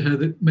put it to her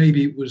that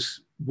maybe it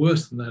was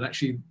worse than that,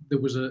 actually there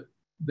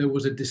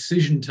was a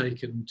decision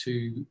taken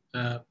to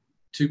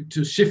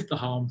to shift the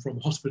harm from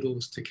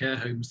hospitals to care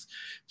homes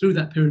through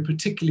that period,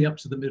 particularly up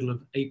to the middle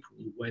of April,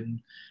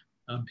 when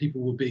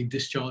people were being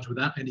discharged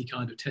without any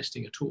kind of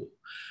testing at all.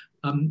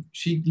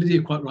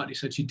 Lydia quite rightly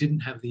said she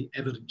didn't have the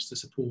evidence to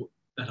support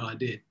that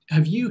idea.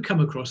 Have you come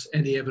across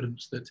any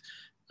evidence that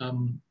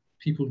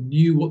people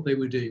knew what they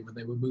were doing when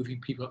they were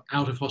moving people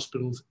out of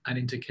hospitals and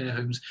into care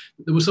homes?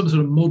 That there was some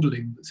sort of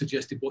modelling that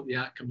suggested what the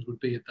outcomes would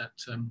be at that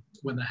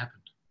when that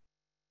happened?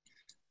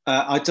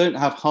 I don't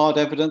have hard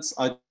evidence.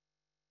 I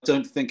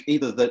don't think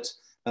either that,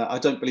 I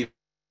don't believe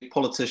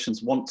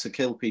politicians want to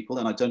kill people,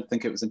 and I don't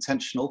think it was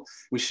intentional.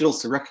 We should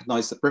also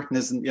recognise that Britain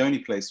isn't the only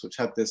place which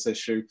had this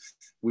issue.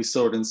 We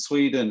saw it in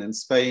Sweden, in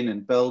Spain,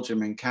 in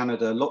Belgium, in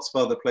Canada, lots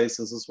of other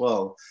places as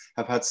well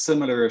have had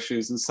similar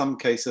issues, in some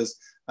cases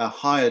a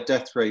higher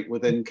death rate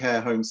within care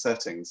home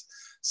settings.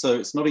 So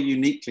it's not a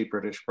uniquely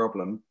British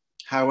problem.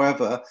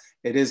 However,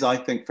 it is, I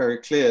think, very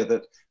clear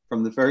that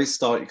from the very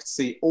start, you could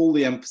see all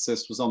the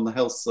emphasis was on the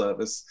health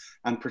service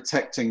and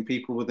protecting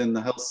people within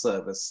the health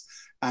service.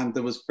 And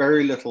there was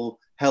very little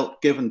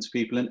help given to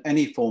people in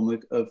any form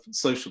of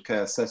social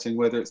care setting,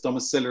 whether it's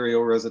domiciliary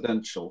or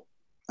residential.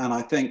 And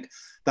I think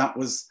that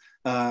was,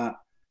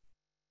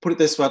 put it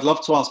this way, I'd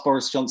love to ask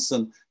Boris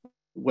Johnson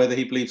whether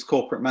he believes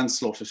corporate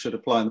manslaughter should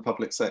apply in the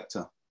public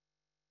sector.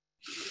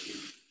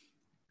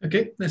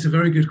 Okay, that's a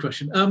very good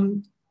question.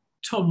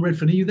 Tom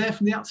Redfern, are you there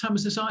from the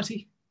Alzheimer's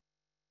Society?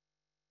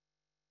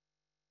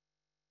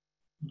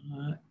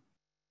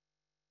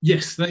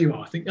 Yes, there you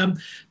are, I think.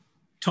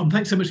 Tom,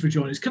 thanks so much for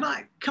joining us. Can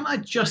I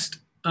just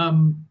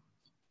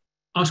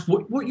ask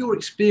what your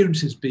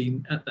experience has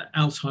been at the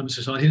Alzheimer's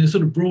Society in a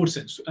sort of broad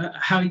sense?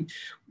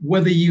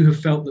 Whether you have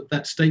felt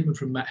that statement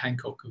from Matt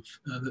Hancock of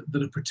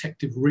that a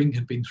protective ring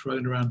had been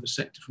thrown around the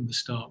sector from the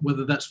start,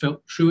 whether that's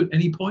felt true at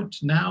any point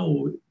now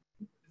or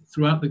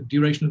throughout the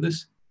duration of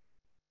this?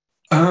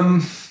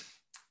 I'm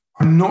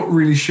not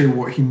really sure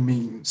what he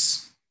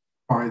means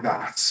by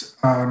that.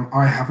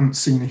 I haven't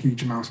seen a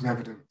huge amount of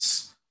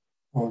evidence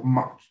or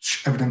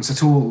much evidence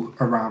at all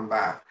around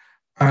that.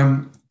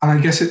 And I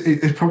guess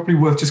it's probably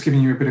worth just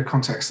giving you a bit of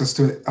context as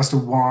to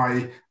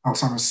why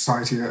Alzheimer's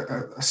Society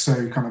are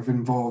so kind of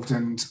involved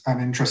and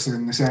interested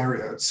in this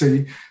area.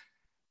 So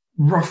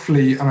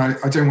roughly, and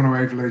I don't want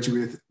to overload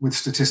you with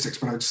statistics,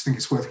 but I just think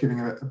it's worth giving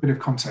a bit of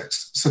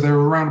context. So there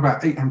are around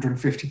about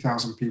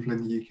 850,000 people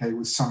in the UK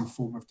with some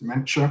form of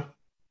dementia.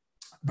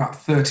 About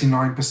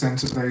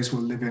 39% of those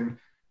will live in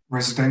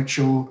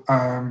residential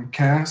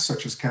care,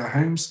 such as care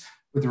homes,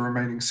 with the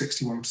remaining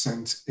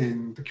 61%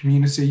 in the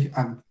community.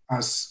 And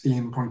as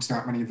Ian pointed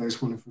out, many of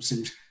those will have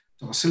received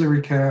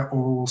domiciliary care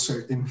or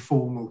also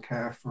informal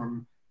care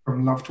from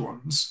loved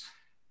ones.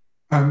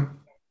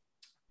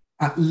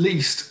 At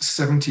least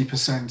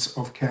 70%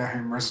 of care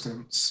home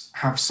residents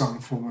have some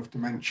form of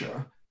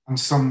dementia, and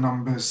some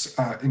numbers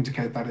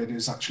indicate that it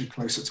is actually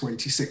closer to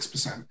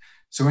 86%.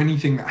 So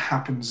anything that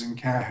happens in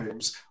care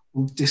homes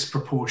will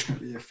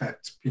disproportionately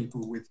affect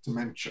people with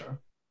dementia.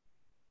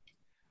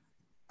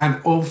 And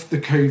of the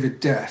COVID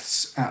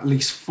deaths, at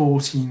least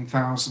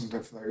 14,000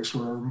 of those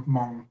were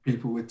among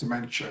people with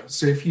dementia.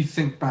 So if you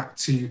think back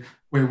to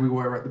where we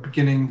were at the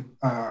beginning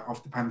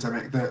of the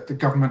pandemic, the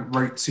government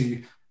wrote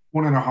to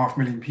 1.5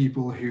 million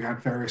people who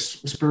had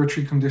various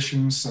respiratory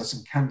conditions,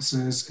 certain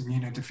cancers,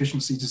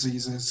 immunodeficiency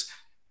diseases,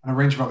 and a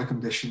range of other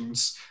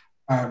conditions,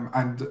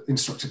 and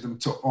instructed them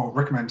to, or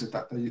recommended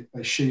that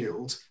they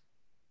shield.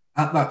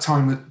 At that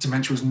time,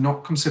 dementia was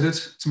not considered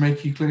to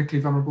make you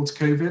clinically vulnerable to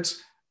COVID.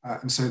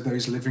 And so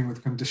those living with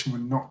the condition were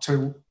not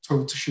told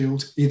to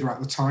shield, either at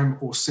the time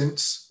or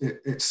since.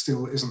 It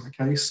still isn't the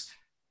case.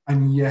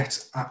 And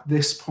yet, at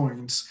this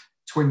point,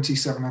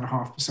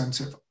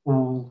 27.5% of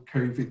all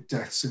COVID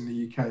deaths in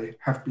the UK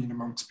have been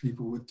amongst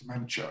people with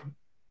dementia.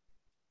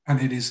 And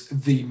it is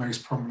the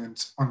most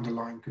prominent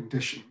underlying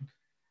condition.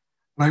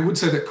 And I would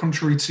say that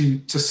contrary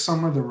to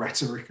some of the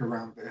rhetoric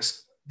around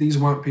this, these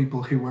weren't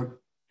people who were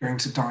going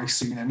to die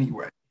soon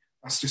anyway.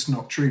 That's just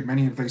not true.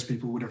 Many of those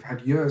people would have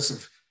had years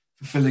of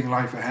fulfilling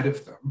life ahead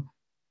of them.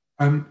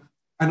 And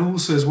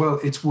also as well,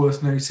 it's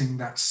worth noting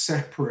that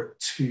separate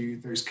to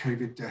those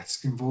COVID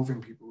deaths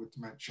involving people with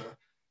dementia,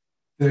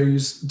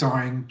 those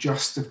dying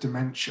just of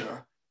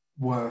dementia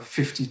were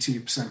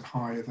 52%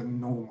 higher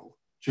than normal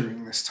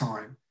during this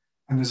time.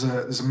 And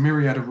there's a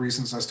myriad of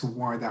reasons as to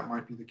why that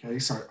might be the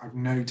case. I've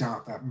no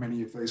doubt that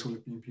many of those will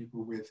have been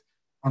people with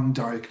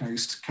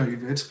undiagnosed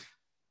COVID,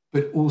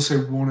 but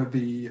also one of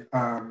the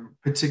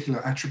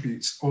particular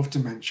attributes of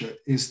dementia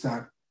is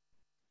that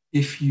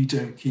if you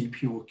don't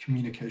keep your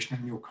communication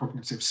and your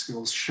cognitive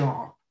skills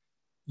sharp,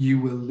 you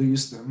will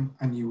lose them,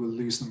 and you will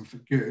lose them for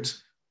good,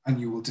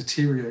 and you will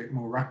deteriorate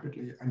more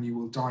rapidly, and you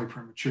will die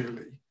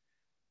prematurely.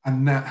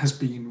 And that has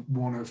been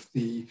one of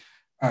the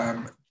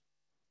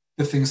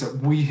things that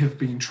we have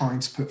been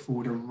trying to put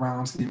forward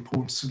around the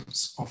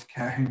importance of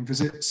care home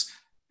visits,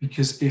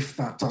 because if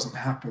that doesn't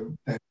happen,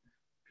 then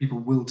people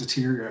will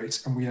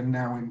deteriorate. And we are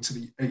now into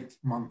the 8th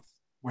month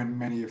when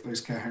many of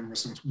those care home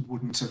residents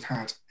wouldn't have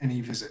had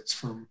any visits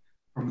from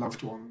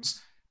loved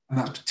ones. And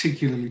that's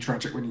particularly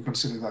tragic when you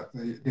consider that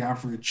the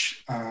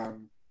average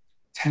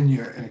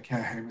tenure in a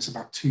care home is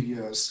about 2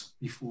 years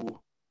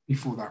before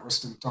that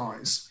resident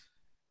dies.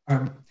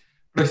 But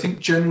I think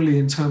generally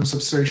in terms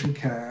of social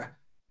care,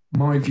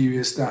 my view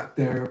is that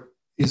there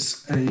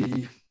is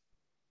an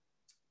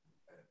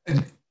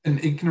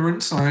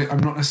ignorance. I'm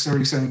not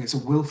necessarily saying it's a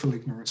willful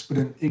ignorance, but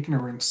an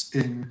ignorance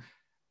in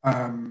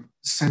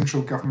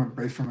central government,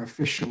 both from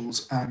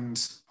officials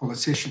and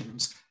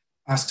politicians,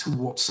 as to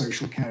what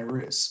social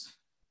care is.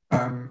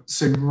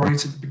 So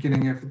right at the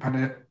beginning of the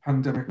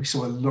pandemic, we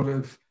saw a lot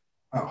of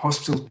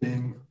hospitals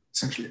being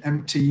essentially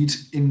emptied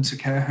into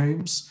care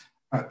homes.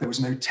 There was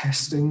no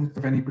testing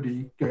of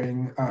anybody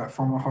going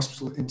from a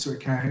hospital into a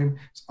care home.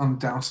 It's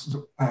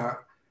undoubtable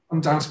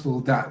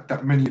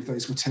that many of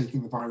those were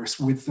taking the virus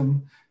with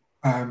them.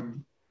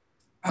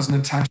 As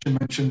Natasha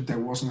mentioned, there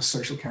wasn't a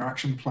social care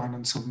action plan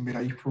until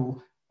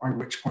mid-April, by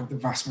which point the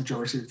vast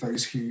majority of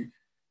those who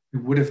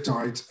would have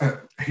died,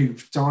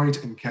 who've died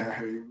in care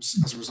homes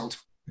as a result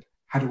of it,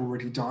 had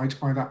already died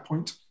by that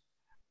point.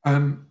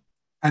 And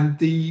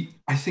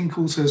I think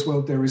also as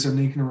well, there is an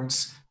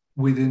ignorance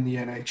within the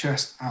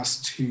NHS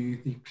as to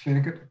the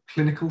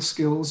clinical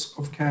skills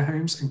of care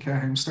homes and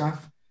care home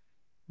staff.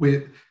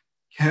 With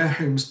care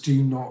homes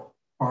do not,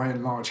 by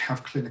and large,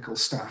 have clinical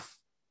staff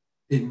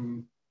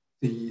in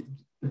the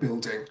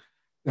building.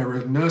 There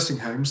are nursing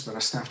homes that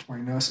are staffed by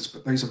nurses,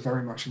 but those are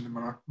very much in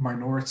the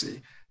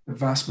minority. The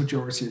vast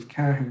majority of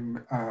care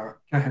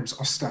homes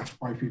are staffed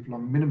by people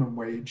on minimum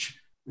wage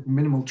with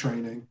minimal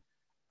training,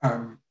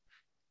 and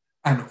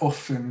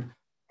often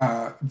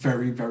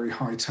very, very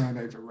high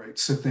turnover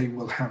rates. So they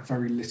will have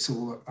very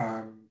little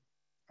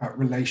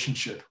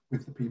relationship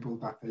with the people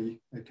that they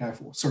care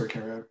for. Sorry,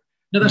 Kerry.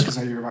 No, that's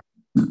fine.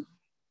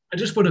 I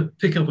just want to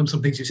pick up on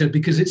some things you said,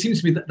 because it seems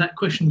to me that that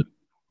question of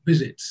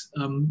visits,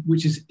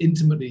 which is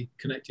intimately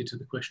connected to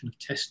the question of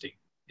testing,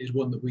 is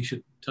one that we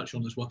should touch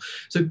on as well.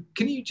 So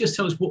can you just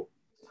tell us what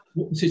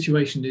the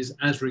situation is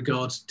as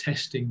regards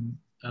testing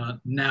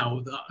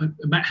now?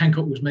 Matt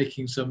Hancock was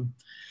making some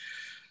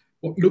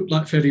what looked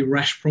like fairly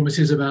rash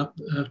promises about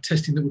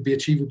testing that would be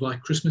achievable by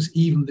Christmas,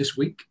 even this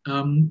week.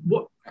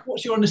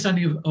 What's your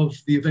understanding of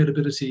the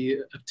availability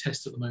of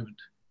tests at the moment?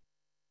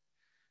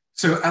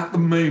 So at the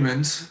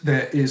moment,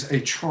 there is a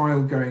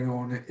trial going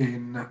on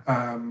in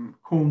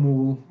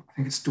Cornwall, I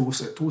think it's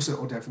Dorset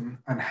or Devon,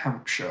 and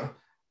Hampshire,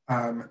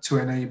 to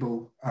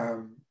enable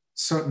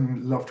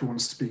certain loved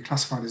ones to be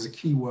classified as a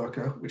key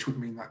worker, which would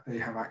mean that they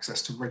have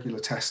access to regular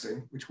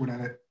testing, which would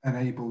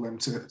enable them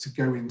to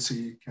go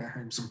into care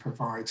homes and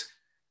provide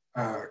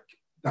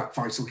that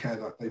vital care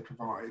that they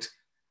provide.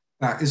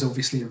 That is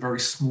obviously a very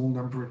small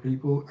number of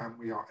people, and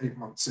we are 8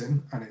 months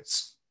in, and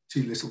it's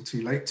too little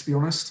too late, to be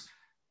honest.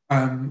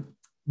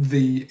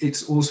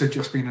 It's also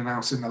just been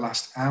announced in the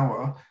last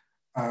hour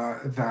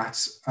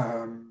that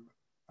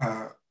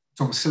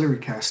domiciliary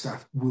care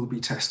staff will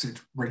be tested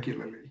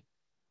regularly.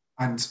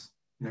 And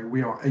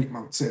we are 8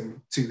 months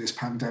in to this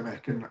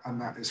pandemic,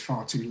 and that is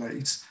far too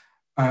late.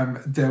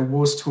 There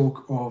was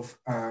talk of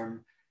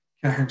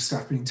care home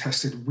staff being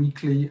tested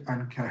weekly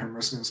and care home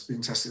residents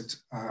being tested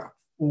 4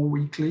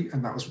 weekly,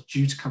 and that was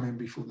due to come in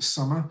before the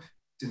summer.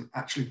 It didn't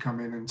actually come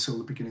in until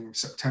the beginning of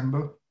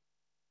September.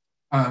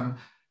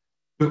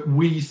 But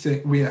we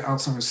at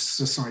Alzheimer's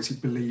Society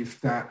believe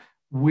that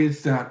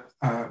with that,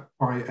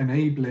 by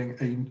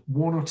enabling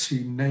one or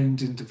two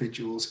named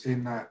individuals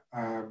in that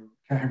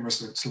care home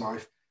resident's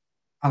life,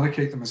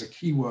 allocate them as a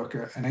key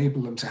worker,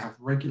 enable them to have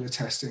regular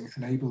testing,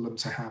 enable them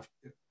to have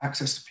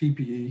access to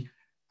PPE,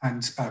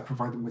 and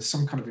provide them with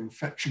some kind of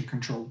infection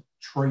control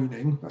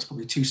training. That's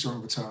probably too strong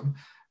of a term.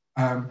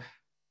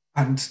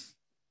 And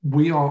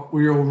we are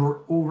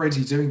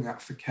already doing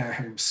that for care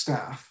home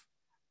staff,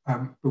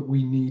 but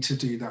we need to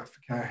do that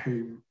for care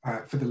home,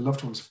 for the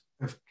loved ones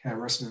of care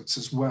residents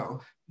as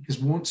well. Because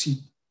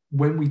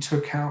when we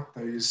took out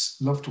those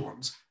loved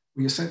ones,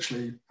 we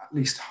essentially at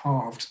least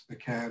halved the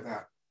care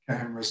that care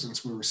home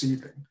residents were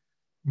receiving.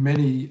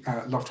 Many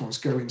loved ones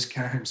go into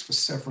care homes for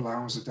several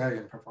hours a day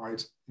and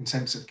provide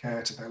intensive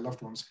care to their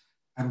loved ones.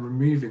 And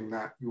removing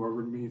that, you are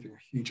removing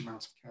a huge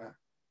amount of care.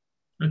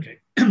 Okay,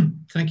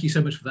 thank you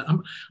so much for that.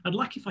 I'd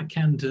like, if I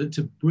can,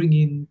 to bring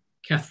in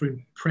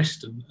Catherine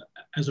Preston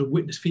as a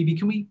witness. Phoebe,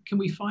 can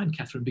we find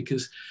Catherine?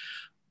 Because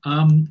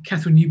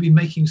Catherine, you've been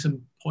making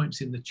some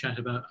points in the chat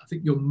about, I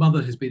think your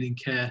mother has been in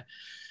care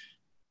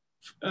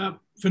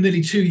for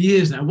nearly 2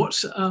 years now.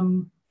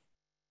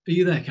 Are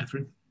you there,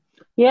 Catherine?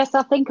 Yes,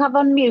 I think I've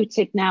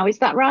unmuted now. Is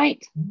that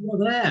right? You're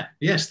there.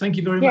 Yes, thank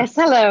you very much. Yes,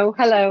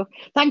 hello.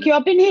 Thank you.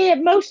 I've been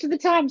here most of the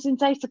time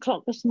since 8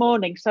 o'clock this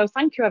morning. So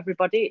thank you,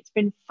 everybody. It's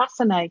been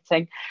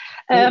fascinating.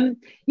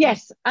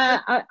 Yes,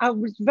 I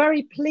was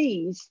very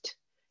pleased.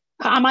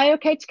 Am I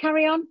okay to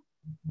carry on?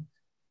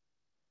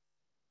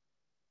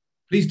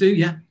 Please do,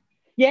 yeah.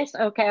 Yes,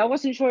 okay. I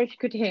wasn't sure if you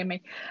could hear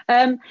me.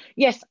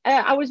 Yes,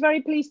 I was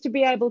very pleased to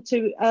be able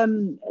to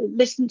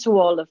listen to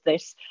all of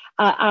this.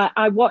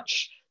 I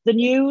watch the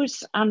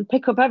news and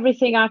pick up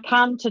everything I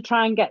can to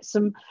try and get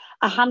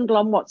a handle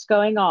on what's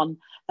going on.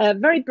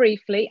 Very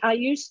briefly, I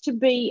used to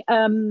be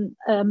a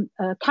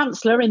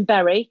councillor in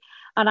Bury,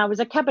 and I was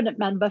a cabinet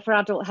member for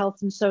adult health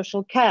and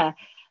social care.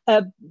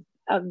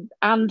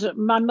 And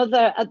my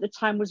mother at the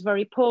time was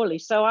very poorly,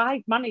 so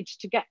I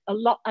managed to get a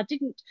lot. I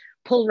didn't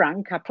pull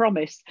rank, I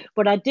promise,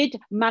 but I did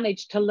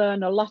manage to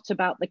learn a lot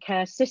about the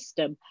care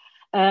system.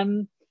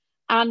 And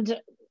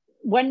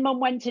when Mum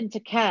went into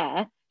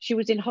care, she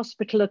was in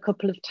hospital a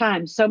couple of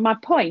times. So my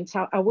point,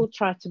 I will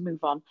try to move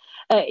on,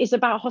 is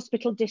about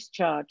hospital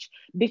discharge.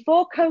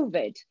 Before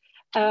COVID,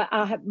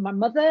 my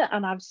mother,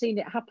 and I've seen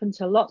it happen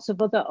to lots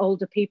of other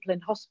older people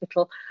in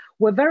hospital,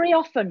 were very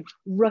often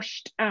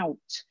rushed out.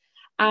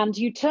 And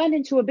you turn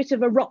into a bit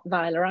of a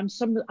Rottweiler.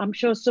 I'm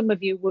sure some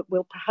of you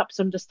will perhaps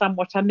understand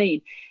what I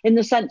mean, in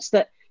the sense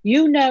that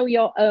you know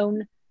your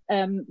own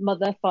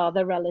mother,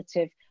 father,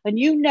 relative, and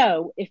you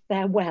know if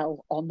they're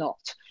well or not.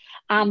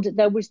 And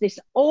there was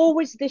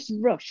always this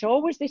rush,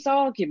 always this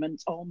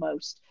argument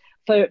almost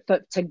to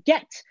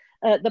get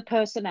the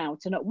person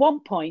out. And at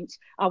one point,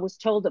 I was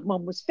told that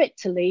Mum was fit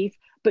to leave,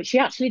 but she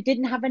actually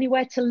didn't have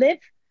anywhere to live.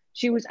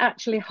 She was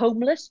actually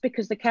homeless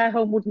because the care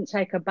home wouldn't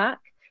take her back,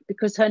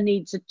 because her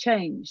needs had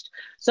changed.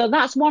 So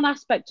that's one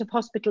aspect of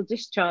hospital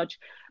discharge.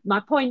 My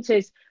point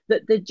is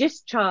that the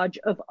discharge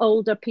of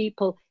older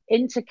people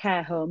into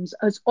care homes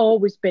has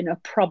always been a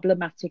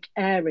problematic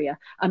area.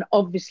 And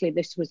obviously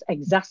this was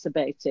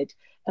exacerbated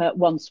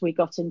once we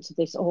got into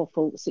this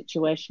awful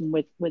situation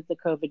with the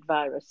COVID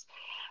virus.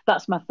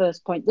 That's my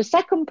first point. The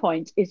second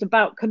point is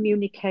about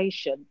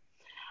communication.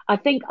 I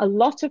think a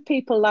lot of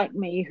people like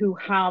me who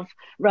have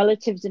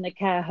relatives in a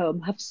care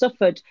home have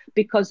suffered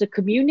because the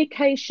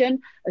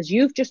communication, as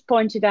you've just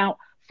pointed out,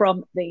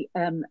 from the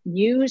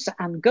news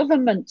and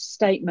government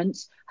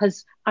statements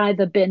has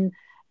either been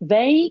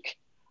vague,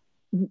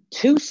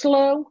 too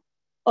slow,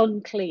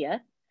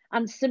 unclear.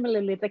 And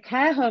similarly, the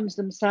care homes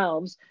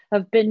themselves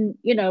have been,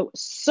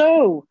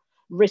 so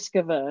risk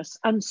averse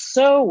and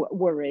so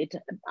worried.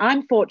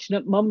 I'm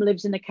fortunate, Mum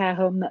lives in a care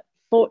home that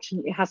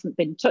fortunately hasn't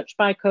been touched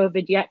by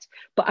COVID yet,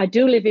 but I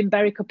do live in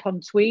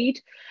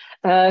Berwick-upon-Tweed,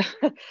 and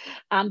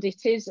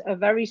it is a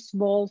very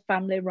small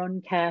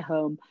family-run care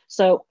home.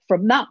 So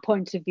from that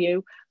point of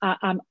view,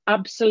 I'm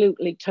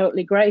absolutely,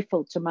 totally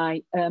grateful to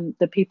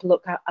the people who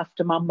look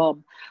after my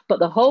mum. But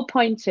the whole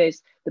point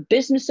is the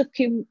business of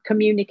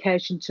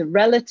communication to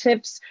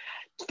relatives,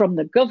 from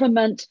the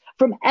government,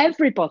 from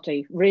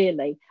everybody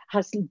really,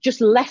 has just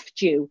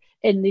left you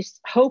in this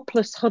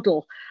hopeless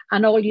huddle.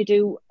 And all you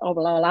do,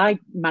 all I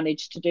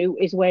manage to do,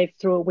 is wave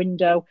through a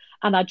window,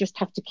 and I just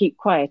have to keep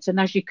quiet.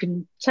 And as you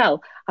can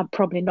tell, I'm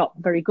probably not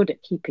very good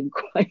at keeping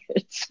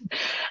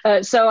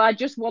quiet. So I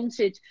just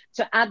wanted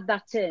to add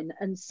that in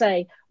and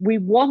say we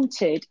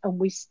wanted, and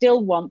we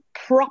still want,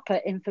 proper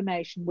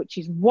information, which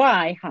is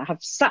why I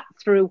have sat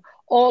through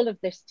all of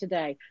this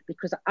today,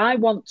 because I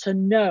want to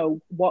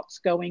know what's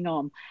going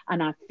on.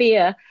 And I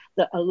fear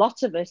that a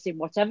lot of us, in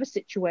whatever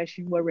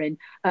situation we're in,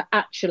 are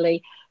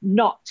actually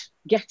not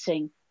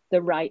getting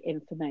the right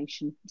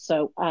information.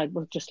 So I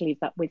will just leave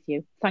that with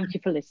you. Thank you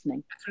for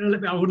listening.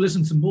 Catherine, I would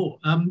listen some more.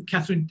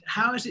 Catherine,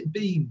 how has it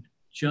been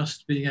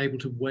just being able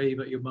to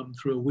wave at your mum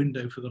through a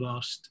window for the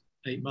last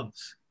 8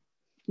 months?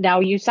 Now,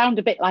 you sound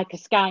a bit like a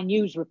Sky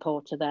News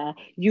reporter there.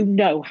 You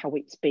know how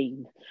it's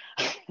been.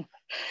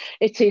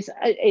 It is.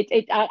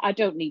 I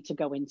don't need to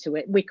go into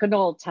it. We can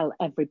all tell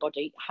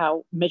everybody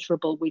how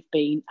miserable we've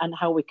been and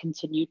how we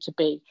continue to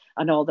be,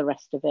 and all the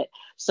rest of it.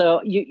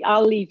 So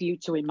I'll leave you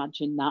to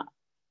imagine that.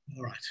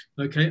 All right.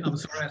 Okay. I'm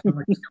sorry.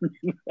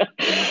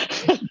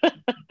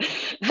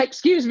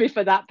 Excuse me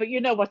for that, but you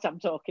know what I'm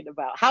talking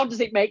about. How does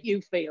it make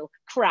you feel?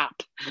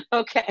 Crap.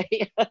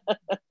 Okay.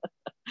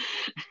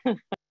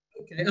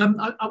 Okay.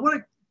 I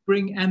want to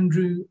bring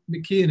Andrew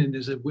McKeon in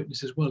as a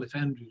witness as well, if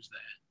Andrew's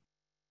there.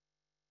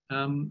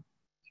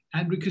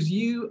 Andrew, because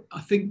I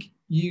think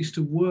you used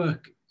to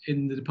work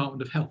in the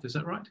Department of Health, is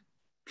that right?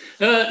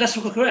 That's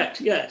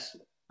correct, yes.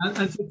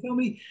 And so tell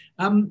me,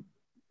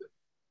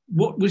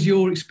 what was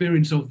your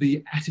experience of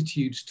the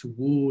attitudes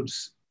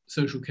towards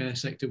social care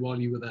sector while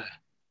you were there?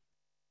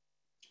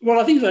 Well,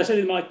 I think as I said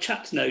in my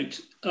chat note,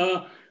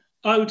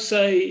 I would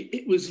say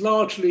it was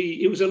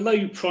a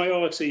low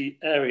priority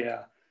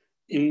area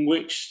in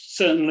which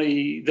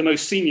certainly the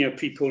most senior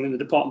people in the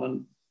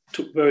department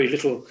took very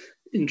little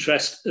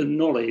interest and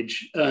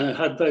knowledge,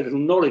 had very little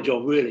knowledge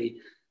of, really.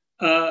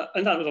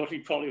 And that was obviously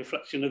partly a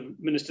reflection of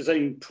ministers'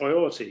 own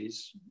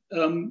priorities,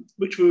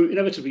 which were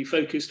inevitably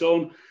focused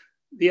on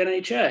the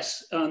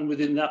NHS, and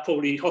within that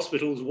probably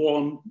hospitals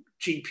 1,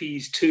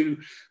 GPs 2,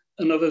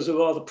 and others a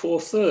rather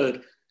poor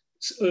third,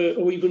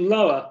 or even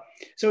lower.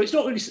 So it's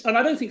not really, and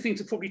I don't think things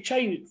have probably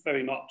changed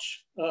very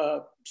much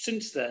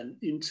since then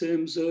in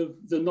terms of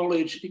the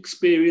knowledge,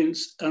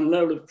 experience and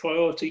level of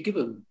priority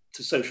given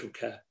to social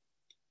care.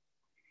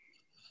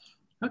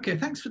 Okay,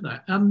 thanks for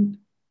that.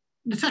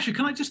 Natasha,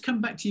 can I just come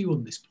back to you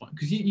on this point?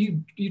 Because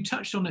you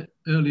touched on it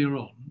earlier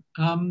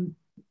on,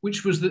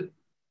 which was that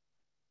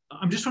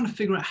I'm just trying to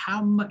figure out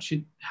how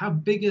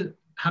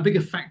how big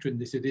a factor in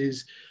this it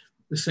is.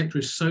 The sector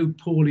is so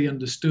poorly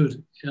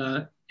understood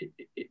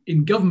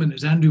in government,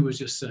 as Andrew was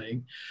just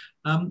saying.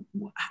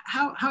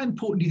 How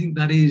important do you think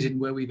that is in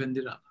where we've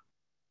ended up?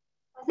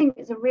 I think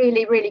it's a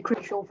really, really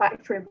crucial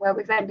factor in where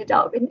we've ended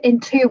up in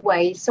two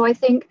ways. So I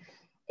think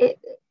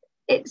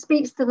it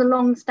speaks to the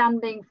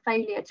long-standing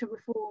failure to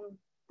reform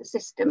the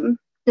system,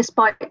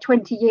 despite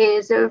 20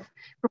 years of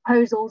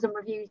proposals and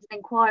reviews and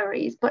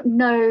inquiries, but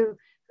no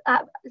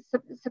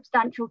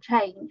substantial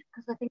change,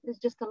 because I think there's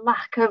just a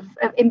lack of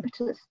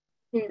impetus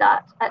to do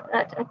that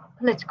at a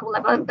political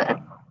level,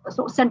 at a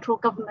sort of central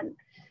government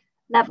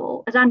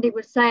level. As Andy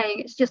was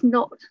saying, it's just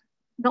not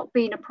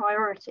been a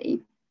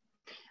priority.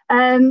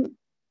 And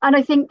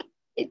I think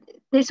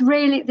this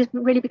really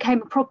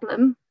became a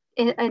problem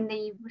in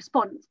the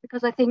response,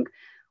 because I think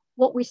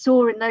what we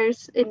saw in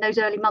those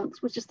early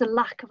months was just a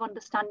lack of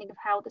understanding of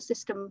how the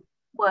system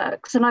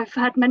works. And I've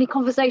had many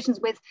conversations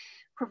with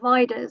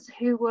providers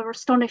who were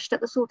astonished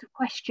at the sort of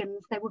questions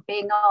they were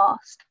being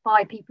asked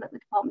by people at the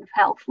Department of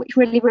Health, which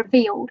really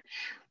revealed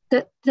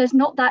that there's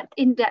not that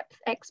in-depth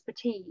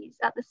expertise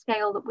at the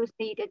scale that was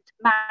needed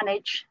to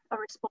manage a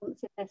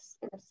response in this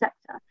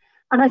sector.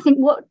 And I think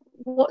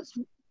what's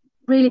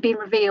really been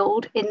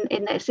revealed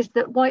in this is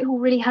that Whitehall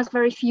really has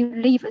very few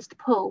levers to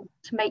pull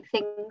to make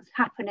things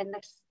happen in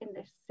this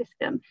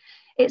system.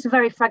 It's a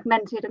very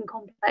fragmented and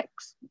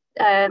complex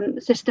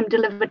system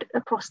delivered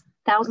across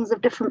thousands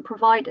of different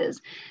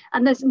providers,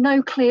 and there's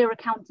no clear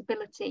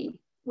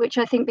accountability, which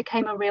I think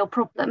became a real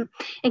problem.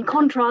 In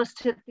contrast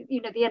to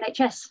the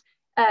NHS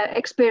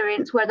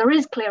experience, where there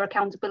is clear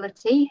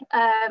accountability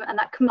and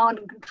that command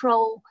and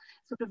control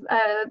sort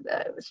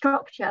of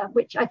structure,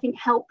 which I think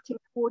helped in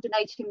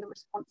coordinating the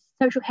response.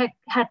 Social care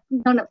had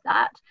none of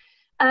that.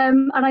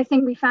 And I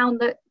think we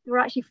found that there were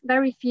actually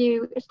very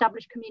few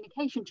established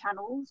communication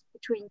channels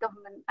between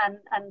government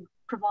and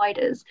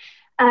providers,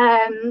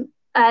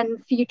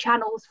 and few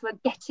channels for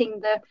getting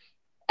the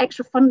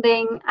extra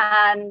funding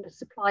and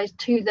supplies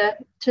to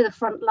the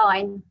front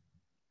line.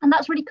 And that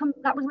was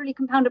really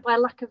compounded by a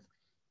lack of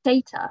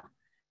data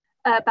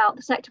about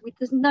the sector.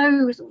 There's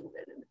no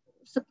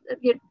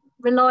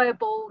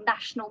reliable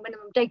national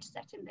minimum data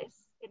set in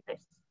this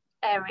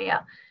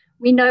area.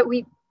 We know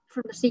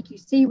from the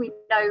CQC, we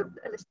know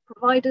a list of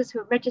providers who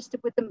are registered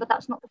with them, but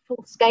that's not the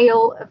full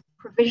scale of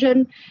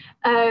provision.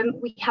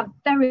 We have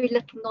very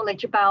little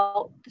knowledge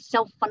about the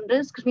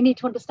self-funders, because we need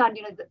to understand,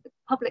 that the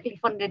publicly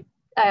funded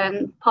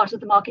part of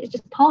the market is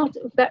just part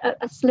of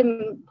a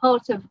slim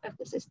part of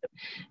the system.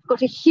 We've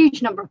got a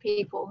huge number of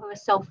people who are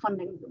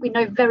self-funding that we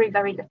know very,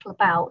 very little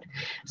about.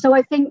 So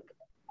I think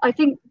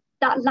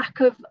that lack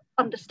of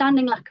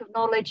understanding, lack of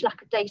knowledge,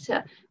 lack of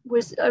data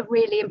was a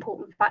really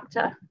important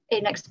factor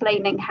in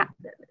explaining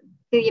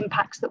the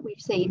impacts that we've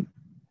seen.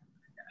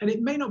 And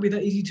it may not be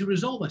that easy to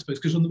resolve, I suppose,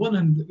 because on the one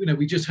hand,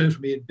 we just heard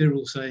from Ian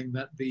Birrell saying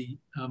that the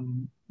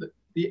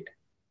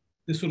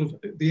sort of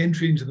the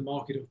entry into the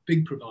market of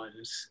big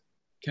providers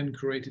can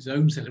create its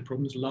own set of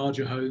problems,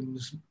 larger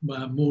homes,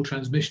 more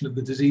transmission of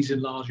the disease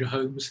in larger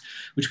homes,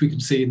 which we can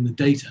see in the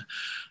data.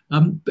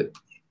 But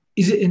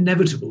is it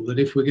inevitable that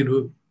if we're going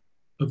to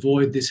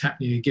avoid this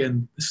happening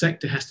again, the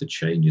sector has to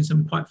change in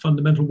some quite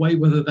fundamental way,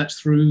 whether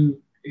that's through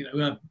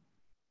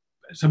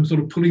some sort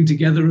of pulling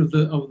together of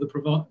the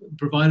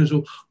providers,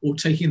 or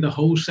taking the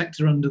whole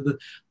sector under the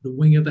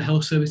wing of the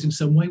health service in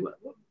some way?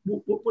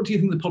 What do you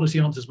think the policy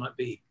answers might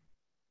be?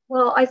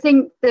 Well, I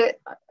think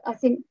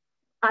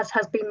as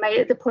has been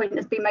made, the point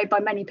has been made by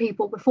many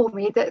people before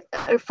me, that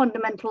a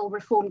fundamental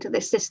reform to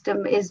this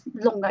system is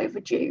long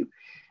overdue.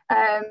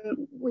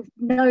 We've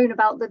known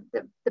about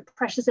the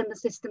pressures in the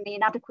system, the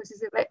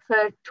inadequacies of it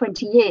for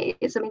 20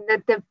 years. I mean,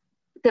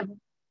 the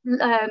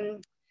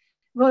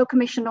Royal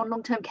Commission on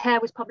Long-Term Care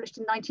was published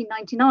in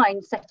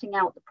 1999, setting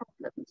out the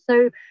problems.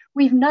 So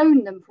we've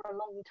known them for a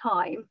long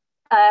time,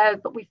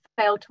 but we've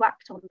failed to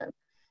act on them.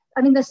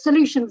 I mean, the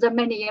solutions are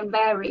many and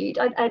varied,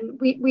 and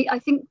I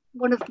think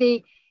one of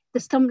the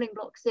stumbling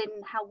blocks in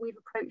how we've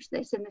approached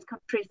this in this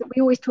country is that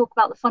we always talk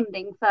about the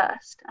funding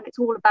first, and it's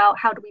all about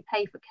how do we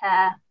pay for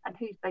care and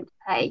who's going to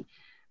pay.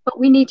 But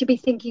we need to be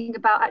thinking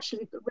about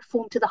actually the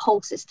reform to the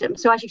whole system.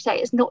 So as you say,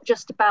 it's not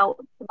just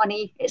about the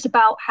money, it's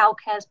about how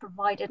care is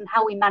provided and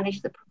how we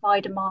manage the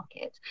provider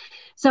market.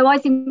 So I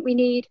think we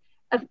need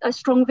a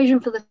strong vision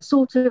for the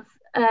sort of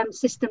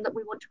system that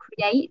we want to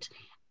create,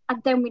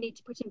 and then we need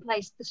to put in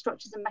place the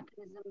structures and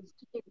mechanisms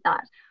to do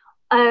that.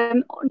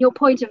 On your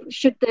point of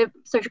should the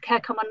social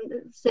care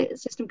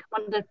system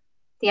come under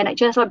the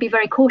NHS, I'd be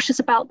very cautious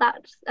about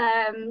that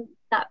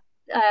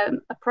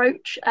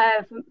approach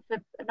for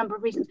a number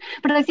of reasons.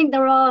 But I think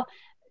there are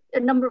a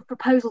number of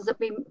proposals that have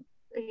been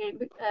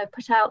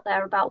put out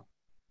there about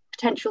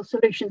potential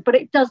solutions. But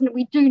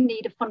we do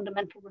need a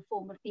fundamental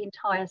reform of the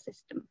entire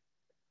system.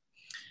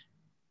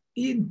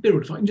 Ian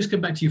Birrell, if I can just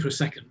come back to you for a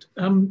second,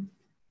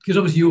 because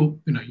obviously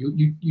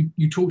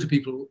you talk to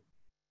people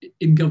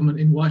in government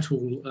in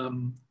Whitehall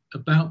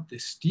about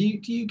this. Do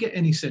you get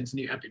any sense, and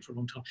you have been for a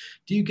long time,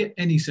 do you get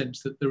any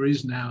sense that there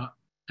is now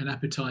an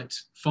appetite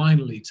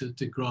finally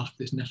to grasp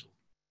this nettle?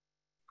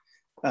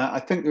 I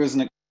think there is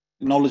an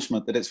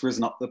acknowledgement that it's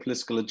risen up the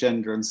political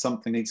agenda and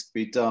something needs to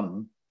be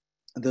done.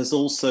 There's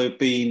also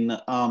been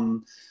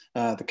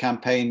the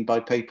campaign by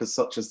papers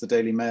such as the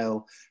Daily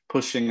Mail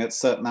pushing at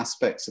certain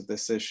aspects of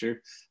this issue.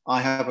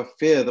 I have a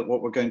fear that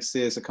what we're going to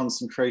see is a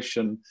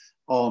concentration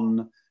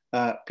on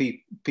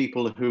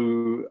people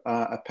who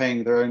are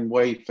paying their own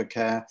way for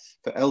care,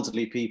 for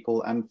elderly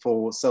people and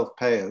for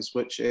self-payers,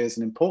 which is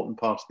an important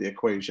part of the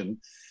equation.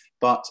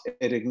 But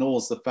it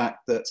ignores the fact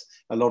that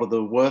a lot of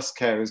the worst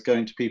care is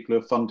going to people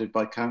who are funded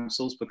by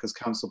councils, because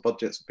council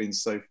budgets have been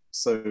so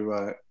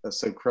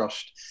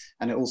crushed.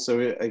 And it also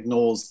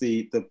ignores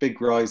the big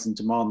rise in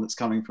demand that's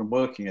coming from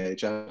working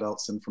age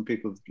adults and from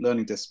people with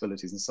learning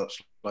disabilities and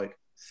such like.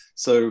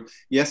 So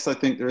yes, I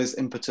think there is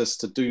impetus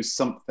to do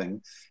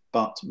something,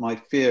 but my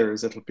fear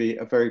is it'll be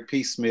a very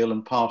piecemeal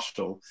and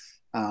partial.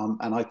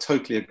 And I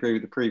totally agree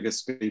with the previous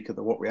speaker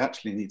that what we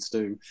actually need to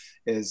do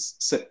is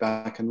sit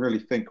back and really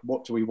think,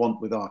 what do we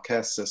want with our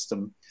care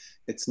system?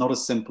 It's not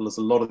as simple as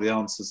a lot of the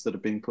answers that are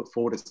being put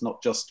forward. It's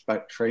not just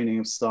about training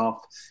of staff.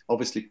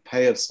 Obviously,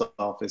 pay of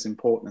staff is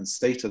important and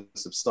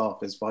status of staff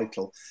is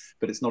vital,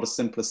 but it's not as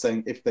simple as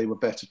saying if they were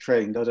better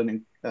trained. I don't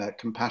think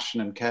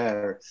compassion and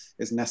care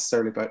is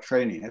necessarily about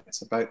training.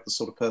 It's about the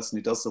sort of person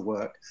who does the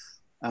work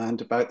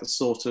and about the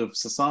sort of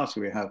society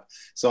we have.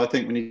 So I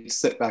think we need to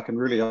sit back and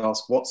really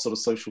ask, what sort of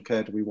social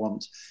care do we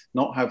want?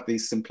 Not have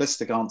these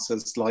simplistic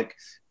answers like,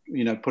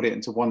 you know, put it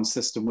into one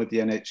system with the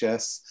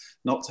NHS,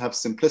 not to have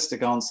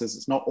simplistic answers.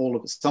 It's not all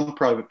of it. Some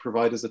private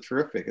providers are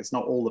terrific. It's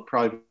not all the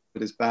private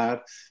is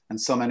bad, and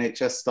some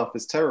NHS stuff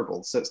is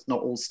terrible. So it's not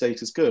all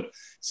state is good.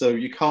 So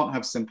you can't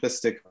have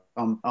simplistic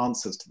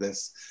answers to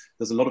this.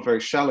 There's a lot of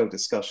very shallow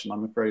discussion,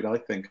 I'm afraid, I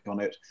think,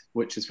 on it,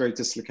 which is very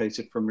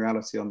dislocated from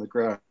reality on the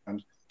ground.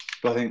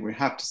 But I think we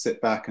have to sit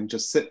back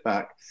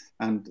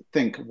and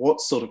think,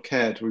 what sort of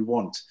care do we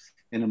want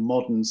in a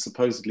modern,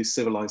 supposedly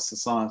civilized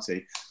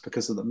society?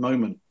 Because at the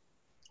moment,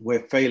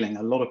 we're failing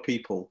a lot of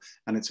people,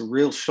 and it's a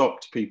real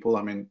shock to people.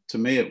 I mean, to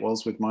me, it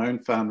was with my own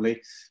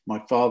family.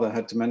 My father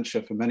had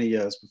dementia for many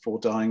years before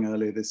dying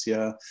earlier this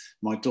year.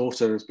 My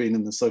daughter has been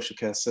in the social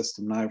care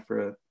system now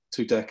for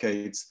 2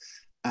 decades.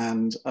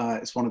 And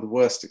it's one of the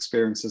worst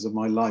experiences of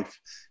my life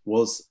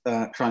was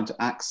trying to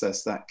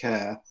access that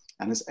care.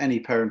 And as any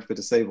parent of a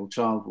disabled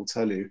child will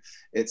tell you,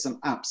 it's an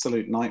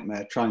absolute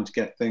nightmare trying to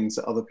get things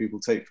that other people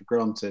take for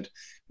granted,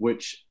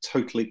 which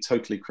totally,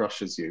 totally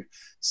crushes you.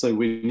 So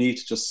we need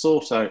to just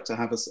sort out to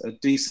have a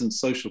decent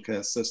social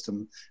care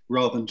system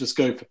rather than just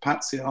go for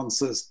patsy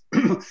answers,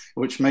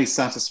 which may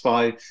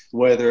satisfy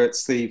whether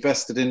it's the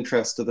vested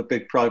interest of the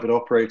big private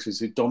operators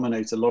who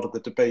dominate a lot of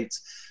the debate,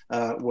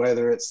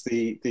 whether it's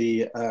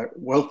the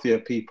wealthier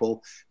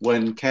people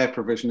when care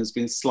provision has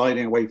been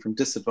sliding away from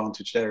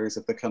disadvantaged areas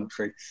of the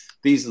country.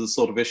 These are the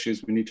sort of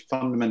issues we need to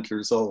fundamentally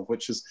resolve,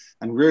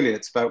 and really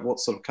it's about what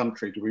sort of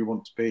country do we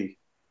want to be.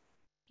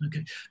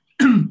 Okay.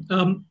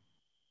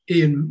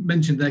 Ian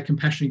mentioned their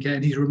compassion care,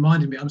 and he's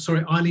reminded me, I'm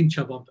sorry, Eileen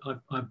Chubb,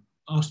 I've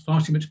asked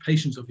far too much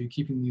patience of you,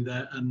 keeping you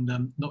there and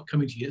not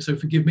coming to you, so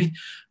forgive me.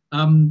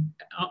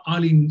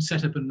 Eileen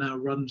set up and now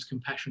runs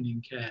compassion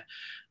in care.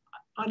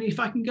 Eileen, if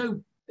I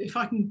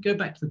can go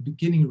back to the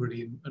beginning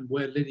really, and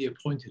where Lydia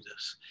pointed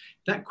us,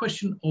 that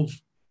question of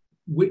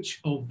which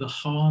of the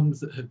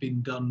harms that have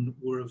been done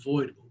were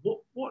avoidable,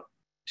 what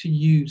to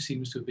you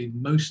seems to have been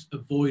most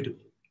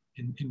avoidable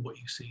in what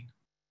you've seen?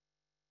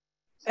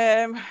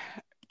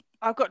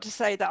 I've got to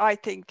say that I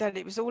think that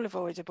it was all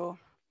avoidable.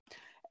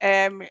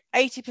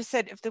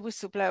 80% of the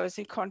whistleblowers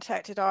who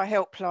contacted our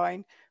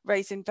helpline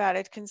raising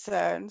valid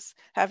concerns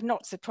have,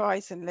 not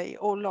surprisingly,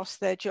 all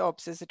lost their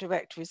jobs as a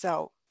direct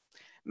result.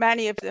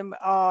 Many of them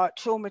are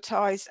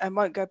traumatized and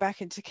won't go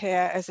back into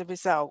care as a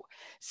result.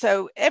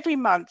 So every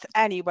month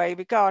anyway,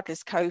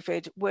 regardless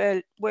COVID,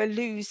 we're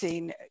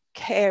losing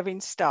caring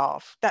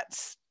staff.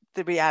 That's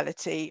the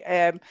reality.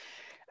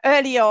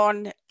 Early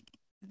on,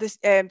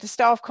 the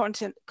staff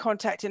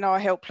contacting our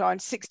helpline,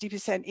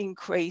 60%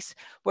 increase,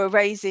 were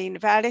raising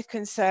valid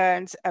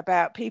concerns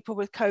about people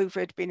with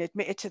COVID being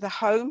admitted to the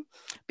home,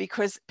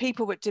 because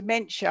people with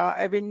dementia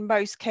are in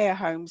most care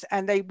homes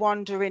and they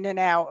wander in and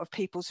out of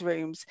people's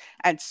rooms,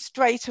 and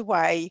straight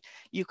away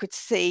you could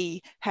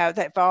see how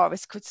that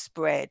virus could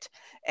spread.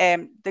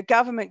 The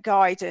government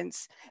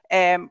guidance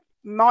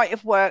might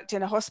have worked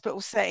in a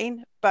hospital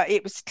setting, but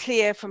it was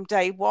clear from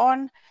day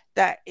one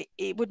that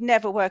it would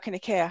never work in a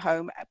care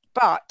home.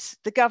 But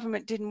the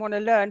government didn't want to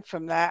learn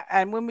from that.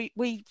 And when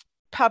we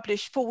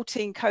published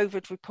 14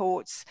 COVID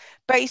reports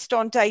based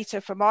on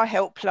data from our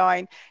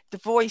helpline, the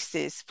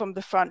voices from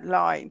the front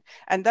line,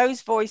 and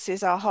those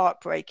voices are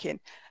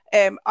heartbreaking.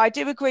 I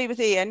do agree with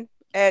Ian.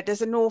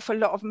 There's an awful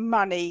lot of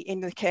money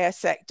in the care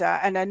sector,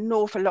 and an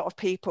awful lot of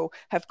people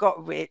have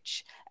got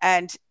rich,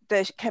 and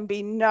there can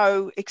be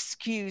no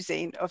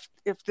excusing of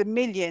the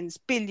millions,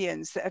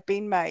 billions that have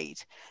been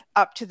made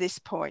up to this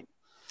point.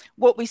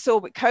 What we saw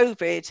with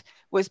COVID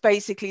was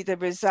basically the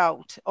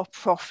result of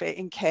profit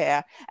in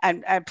care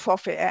and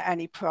profit at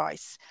any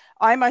price.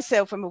 I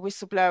myself am a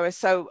whistleblower,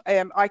 so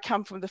I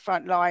come from the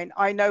front line.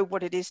 I know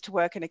what it is to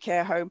work in a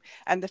care home.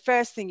 And the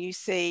first thing you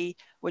see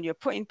when you're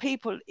putting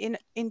people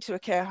into a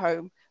care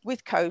home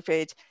with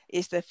COVID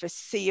is the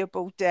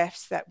foreseeable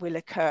deaths that will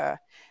occur.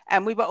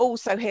 And we were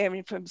also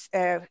hearing from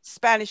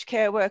Spanish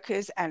care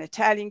workers and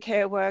Italian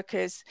care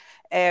workers,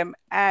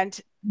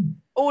 and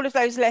all of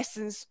those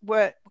lessons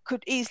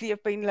could easily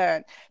have been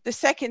learned. The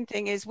second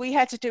thing is we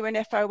had to do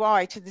an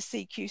FOI to the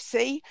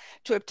CQC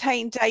to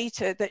obtain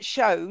data that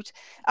showed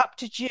up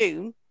to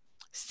June,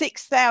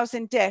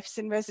 6,000 deaths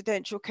in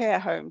residential care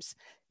homes.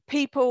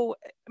 People,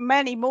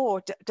 many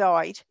more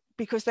died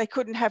because they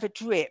couldn't have a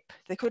drip,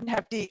 they couldn't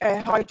have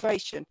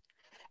hydration,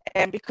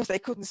 because they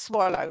couldn't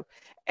swallow.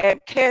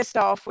 Care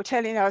staff were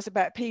telling us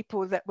about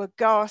people that were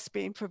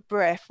gasping for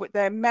breath with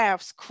their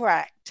mouths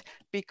cracked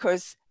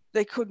because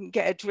they couldn't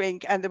get a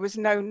drink and there was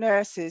no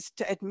nurses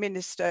to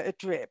administer a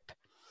drip.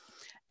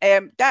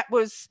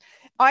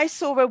 I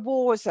saw a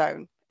war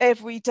zone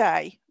every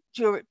day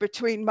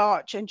between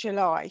March and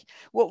July.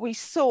 What we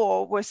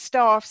saw was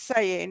staff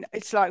saying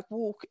it's like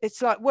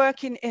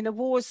working in a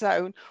war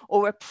zone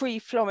or a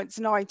pre-Florence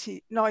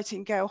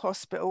Nightingale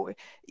hospital,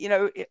 you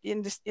know,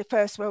 in the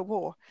First World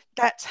War.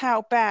 That's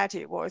how bad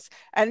it was.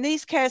 And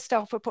these care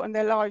staff were putting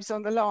their lives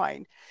on the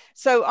line.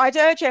 So I'd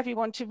urge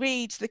everyone to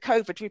read the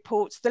COVID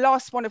reports, the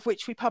last one of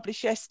which we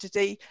published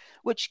yesterday,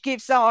 which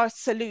gives our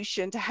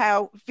solution to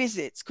how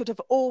visits could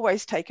have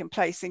always taken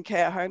place in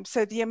care homes,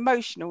 so the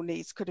emotional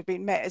needs could have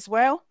been met as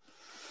well.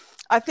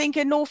 I think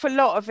an awful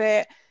lot of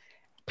it,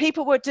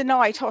 people were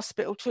denied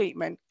hospital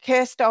treatment.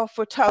 Care staff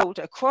were told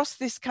across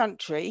this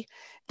country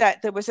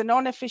that there was an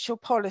unofficial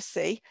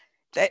policy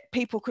that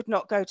people could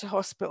not go to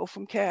hospital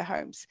from care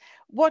homes.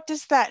 What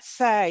does that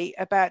say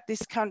about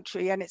this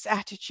country and its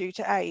attitude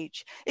to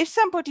age? If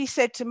somebody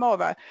said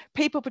tomorrow,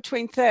 people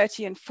between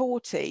 30 and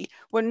 40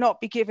 will not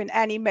be given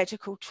any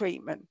medical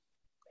treatment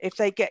if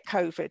they get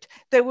COVID,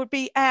 there would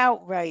be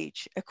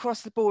outrage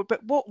across the board.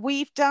 But what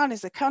we've done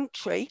as a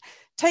country,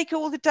 take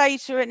all the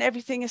data and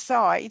everything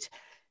aside,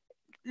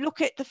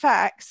 look at the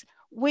facts,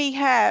 we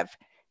have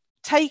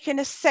taken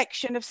a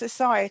section of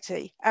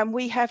society and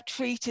we've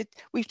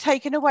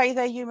taken away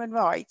their human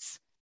rights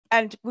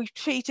and we've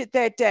treated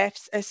their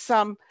deaths as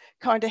some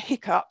kind of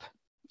hiccup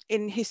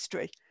in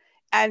history.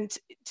 And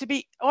to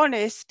be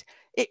honest,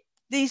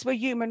 these were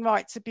human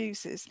rights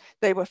abuses.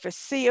 They were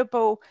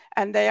foreseeable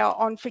and they are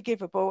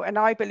unforgivable. And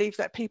I believe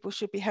that people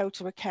should be held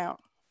to account.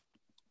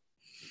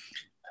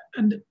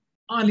 And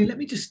Eileen, let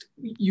me just,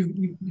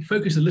 you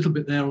focus a little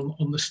bit there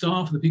on the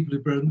staff and the people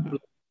who've blown the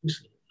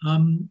whistle.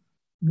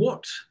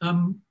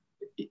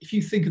 If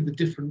you think of the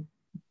different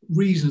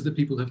reasons that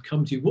people have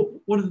come to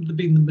you, what have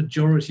been the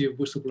majority of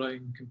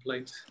whistleblowing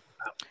complaints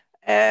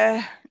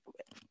about?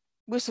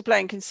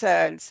 Whistleblowing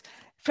concerns.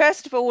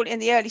 First of all, in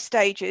the early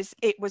stages,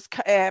 it was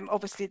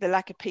obviously the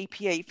lack of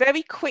PPE.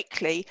 Very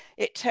quickly,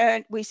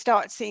 we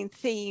started seeing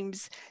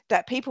themes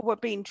that people were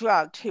being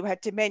drugged who had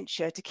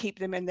dementia to keep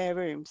them in their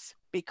rooms,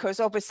 because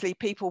obviously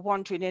people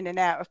wandering in and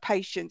out of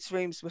patients'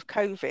 rooms with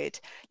COVID,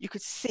 you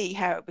could see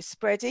how it was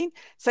spreading.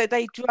 So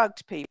they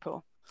drugged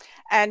people.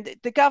 And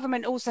the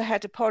government also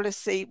had a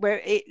policy where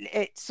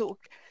it sort of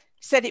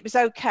said it was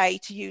okay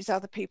to use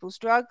other people's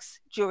drugs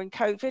during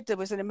COVID. There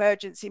was an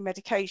emergency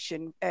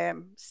medication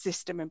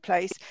system in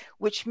place,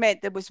 which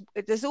meant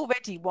there's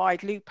already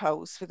wide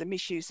loopholes for the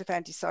misuse of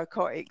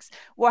antipsychotics.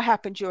 What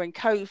happened during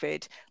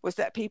COVID was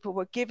that people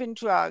were given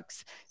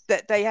drugs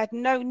that they had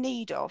no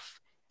need of,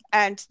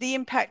 and the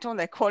impact on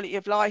their quality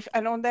of life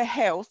and on their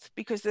health,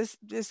 because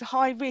there's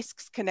high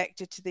risks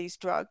connected to these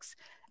drugs.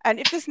 And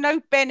if there's no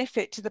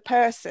benefit to the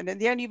person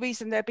and the only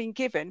reason they're being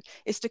given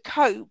is to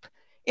cope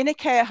in a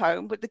care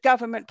home with the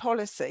government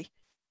policy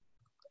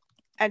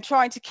and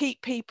trying to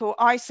keep people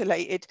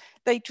isolated,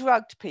 they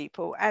drugged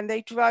people, and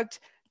they drugged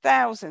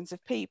thousands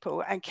of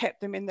people and kept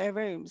them in their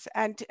rooms.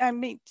 And I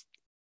mean,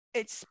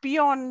 it's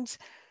beyond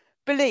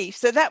belief.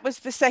 So that was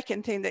the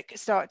second thing that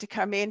started to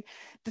come in.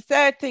 The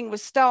third thing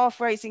was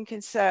staff raising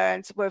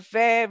concerns were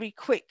they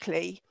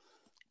quickly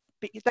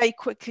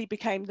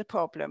became the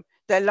problem.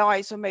 Their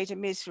lives were made a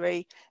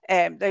misery.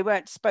 They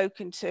weren't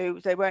spoken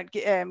to. They weren't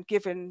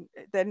given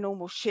their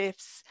normal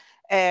shifts.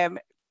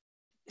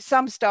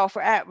 Some staff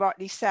were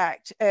outrightly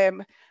sacked.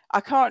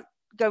 I can't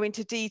go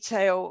into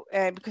detail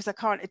because I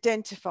can't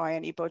identify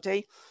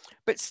anybody,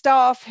 but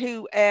staff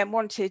who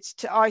wanted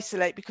to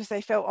isolate because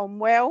they felt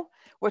unwell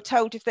were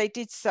told if they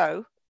did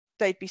so,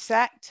 they'd be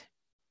sacked.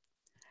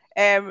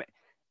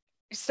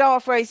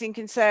 Staff raising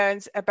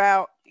concerns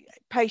about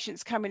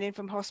patients coming in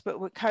from hospital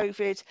with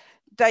COVID,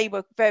 they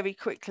were very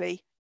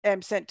quickly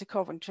sent to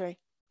Coventry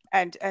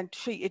and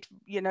treated,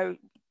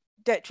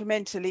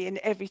 detrimentally in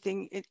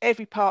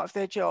every part of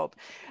their job.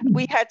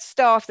 We had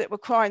staff that were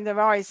crying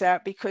their eyes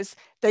out because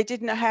they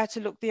didn't know how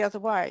to look the other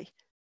way,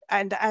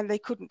 and they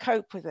couldn't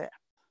cope with it.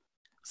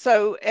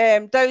 So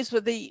those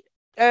were the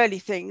early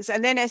things,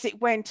 and then as it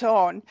went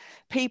on,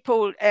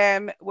 people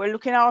were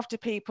looking after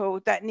people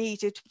that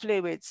needed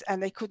fluids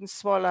and they couldn't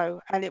swallow,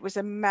 and it was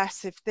a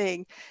massive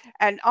thing.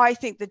 And I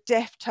think the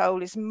death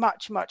toll is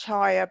much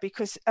higher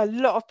because a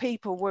lot of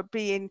people were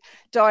being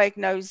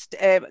diagnosed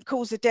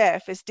cause of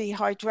death as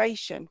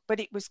dehydration, but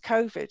it was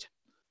COVID,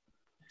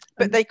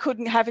 but they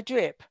couldn't have a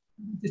drip.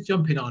 Just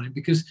jump in on it,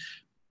 because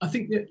I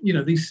think that, you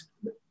know,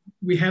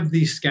 we have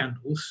these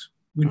scandals,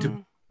 winter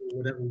or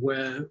whatever,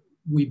 where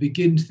we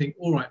begin to think,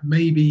 all right,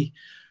 maybe,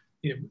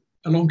 you know,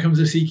 along comes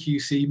the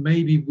CQC,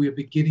 maybe we're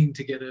beginning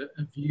to get a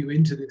view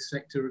into this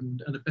sector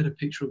and a better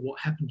picture of what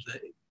happens there.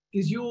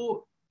 Is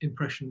your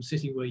impression,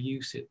 sitting where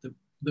you sit, that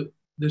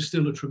there's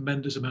still a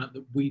tremendous amount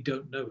that we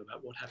don't know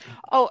about what happened?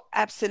 Oh,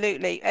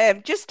 absolutely.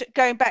 Just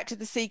going back to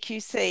the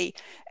CQC,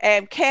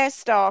 care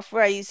staff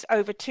raised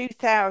over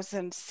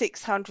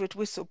 2,600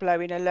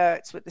 whistleblowing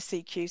alerts with the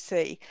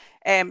CQC.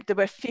 There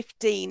were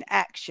 15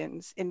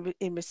 actions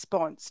in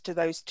response to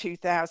those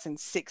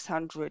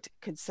 2,600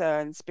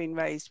 concerns being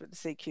raised with the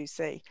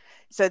CQC.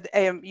 So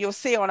you'll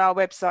see on our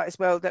website as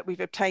well that we've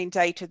obtained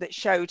data that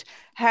showed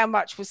how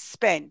much was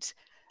spent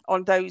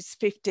on those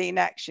 15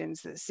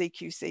 actions that the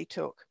CQC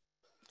took.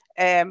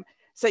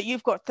 So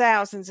you've got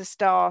thousands of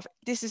staff.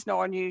 This is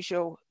not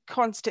unusual,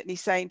 constantly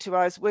saying to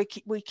us, we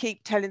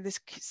keep telling this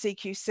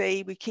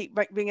CQC, we keep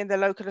ringing the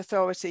local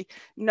authority,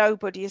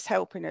 nobody is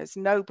helping us,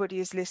 nobody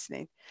is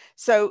listening.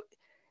 So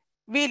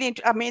really,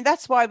 I mean,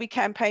 that's why we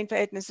campaign for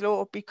Edna's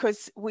Law,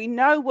 because we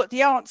know what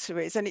the answer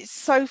is, and it's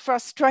so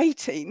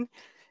frustrating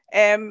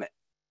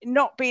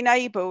not being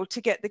able to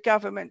get the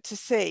government to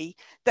see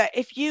that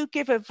if you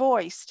give a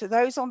voice to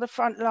those on the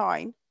front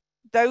line,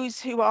 those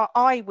who are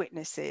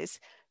eyewitnesses,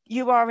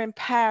 you are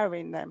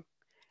empowering them.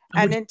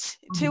 And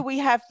until we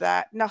have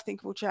that, nothing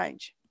will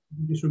change.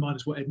 Just remind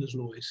us what Edna's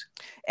Law is.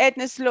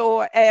 Edna's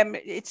Law,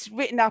 it's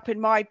written up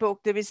in my book,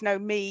 There Is No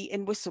Me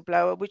in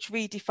Whistleblower, which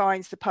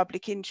redefines the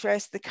public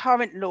interest. The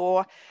current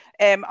law,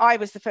 I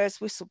was the first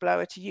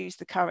whistleblower to use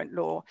the current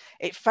law.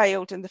 It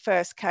failed in the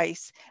first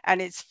case,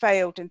 and it's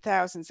failed in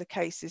thousands of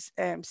cases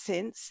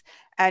since.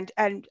 And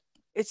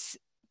it's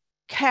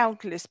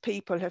countless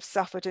people have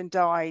suffered and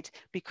died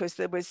because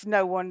there was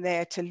no one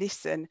there to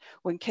listen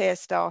when care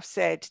staff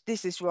said,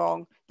 this is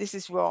wrong, this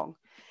is wrong.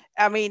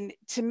 I mean,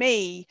 to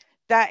me,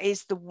 that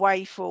is the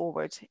way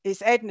forward.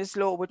 Is Edna's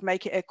Law would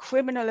make it a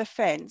criminal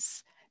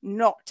offence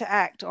not to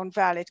act on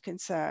valid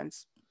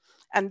concerns.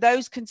 And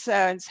those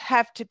concerns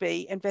have to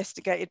be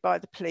investigated by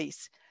the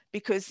police,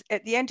 because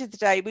at the end of the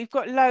day, we've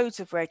got loads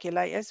of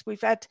regulators.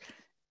 We've had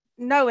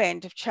no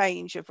end of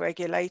change of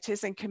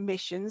regulators and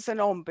commissions and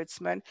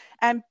ombudsmen,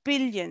 and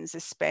billions are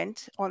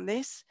spent on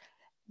this.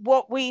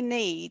 What we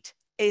need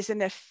is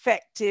an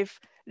effective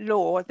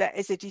law that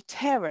is a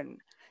deterrent,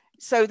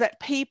 so that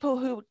people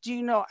who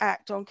do not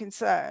act on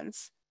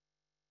concerns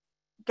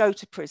go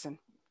to prison.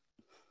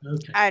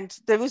 Okay. And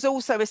there was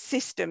also a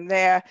system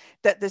there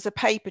that there's a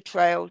paper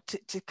trail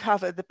to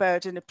cover the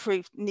burden of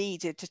proof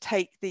needed to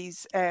take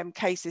these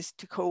cases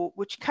to court,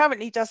 which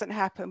currently doesn't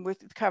happen with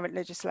the current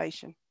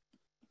legislation.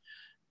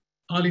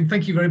 Eileen,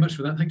 thank you very much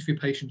for that. Thanks for your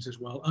patience as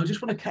well. I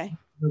just want to okay.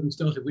 where we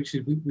started, which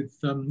is with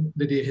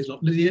Lydia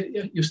Hislop. Lydia,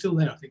 yeah, you're still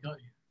there, I think, aren't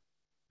you?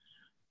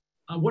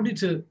 I wanted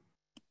to,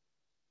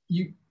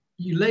 you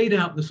laid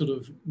out the sort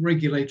of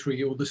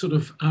regulatory or the sort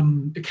of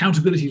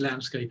accountability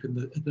landscape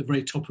at the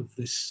very top of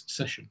this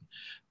session.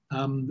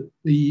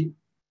 The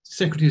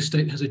Secretary of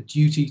State has a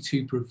duty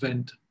to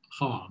prevent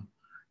harm.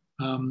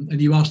 And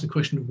you asked the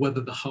question of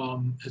whether the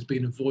harm has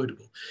been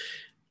avoidable.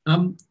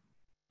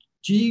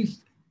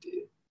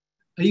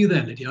 Are you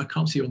there, Lydia? I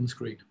can't see you on the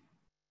screen.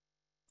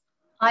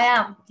 I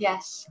am,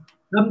 yes.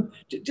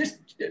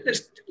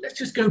 Let's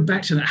just go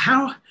back to that.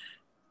 How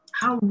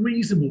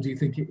reasonable do you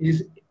think it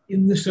is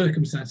in the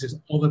circumstances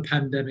of a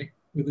pandemic,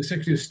 with the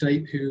Secretary of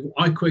State, who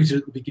I quoted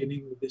at the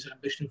beginning with this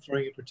ambition of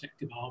throwing a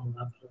protective arm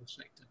around the whole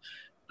sector?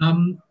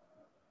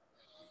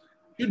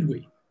 Should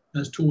we,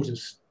 as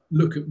Tortoise,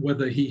 look at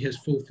whether he has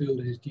fulfilled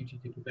his duty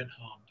to prevent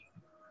harm?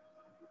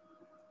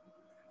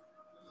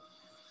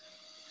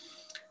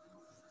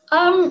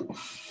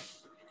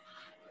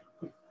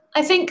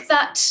 I think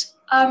that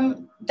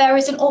there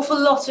is an awful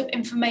lot of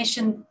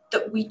information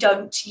that we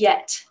don't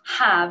yet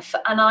have,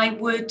 and I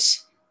would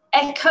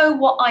echo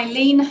what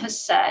Eileen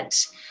has said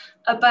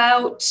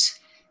about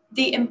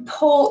the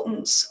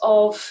importance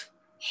of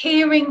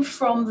hearing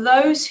from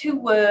those who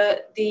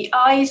were the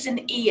eyes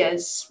and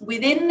ears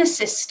within the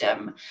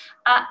system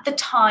at the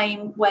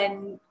time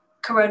when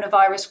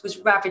coronavirus was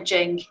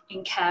ravaging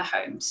in care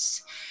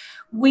homes.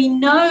 We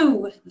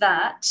know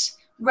that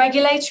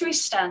regulatory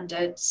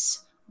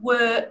standards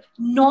were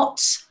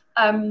not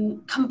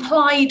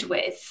complied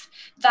with,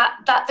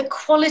 that the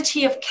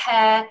quality of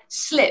care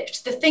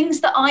slipped. The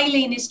things that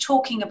Eileen is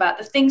talking about,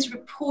 the things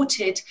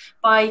reported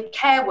by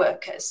care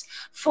workers,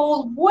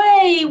 fall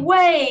way,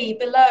 way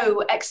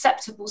below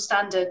acceptable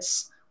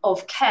standards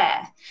of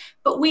care.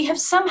 But we have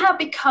somehow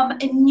become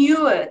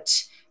inured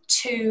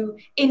to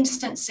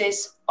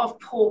instances of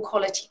poor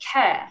quality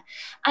care.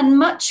 And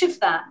much of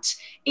that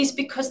is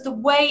because the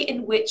way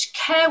in which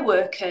care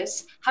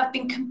workers have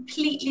been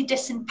completely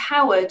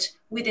disempowered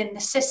within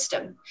the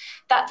system,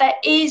 that there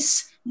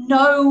is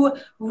no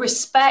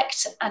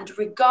respect and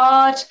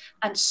regard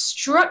and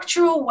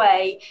structural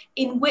way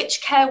in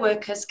which care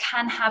workers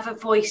can have a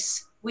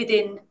voice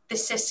within the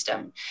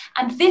system.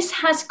 And this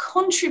has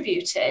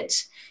contributed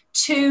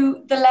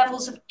to the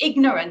levels of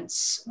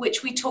ignorance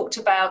which we talked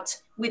about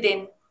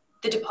within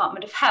the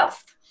Department of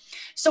Health.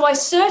 So I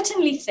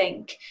certainly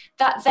think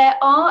that there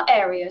are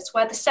areas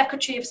where the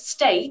Secretary of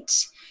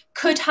State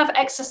could have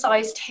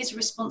exercised his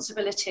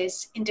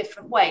responsibilities in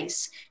different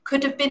ways,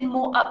 could have been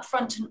more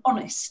upfront and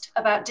honest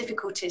about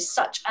difficulties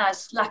such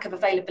as lack of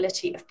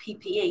availability of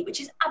PPE,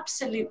 which is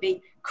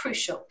absolutely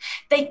crucial.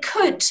 They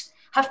could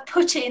have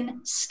put in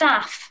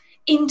staff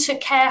into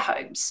care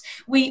homes.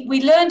 We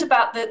learned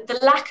about the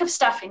lack of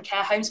staff in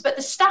care homes, but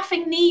the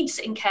staffing needs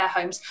in care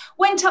homes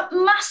went up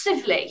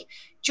massively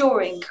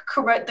during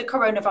the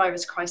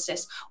coronavirus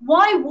crisis.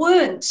 Why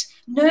weren't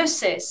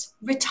nurses,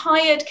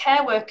 retired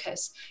care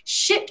workers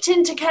shipped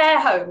into care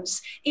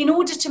homes in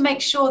order to make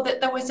sure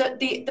that there was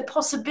the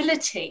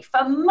possibility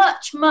for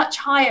much, much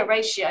higher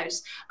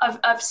ratios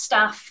of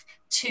staff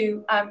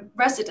to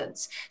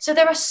residents? So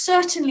there are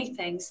certainly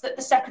things that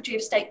the Secretary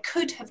of State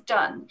could have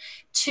done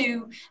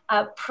to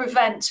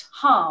prevent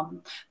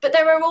harm, but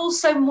there are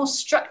also more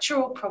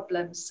structural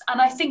problems.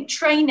 And I think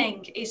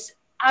training is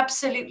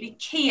absolutely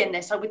key in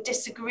this. I would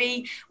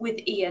disagree with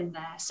Ian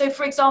there. So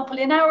for example,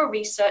 in our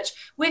research,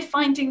 we're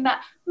finding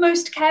that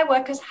most care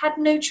workers had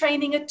no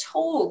training at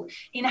all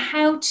in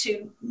how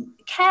to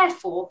care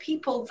for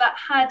people that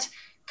had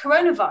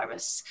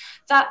coronavirus,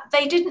 that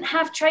they didn't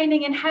have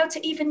training in how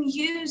to even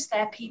use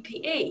their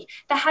PPE.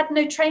 They had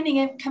no training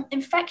in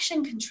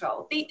infection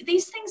control.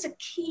 These things are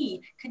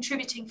key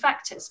contributing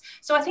factors.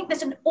 So I think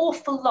there's an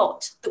awful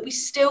lot that we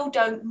still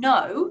don't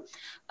know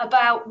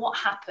about what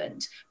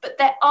happened, but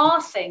there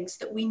are things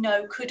that we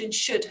know could and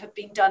should have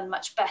been done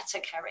much better,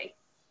 Kerry.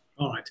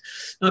 All right.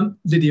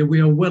 Lydia,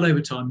 we are well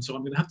over time, so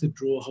I'm going to have to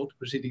draw a halt to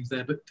proceedings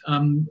there. But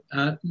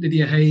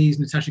Lydia Hayes,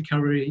 Natasha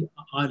Curry,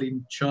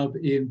 Eileen Chubb,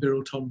 Ian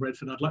Birrell, Tom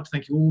Redford, I'd like to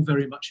thank you all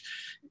very much.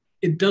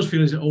 It does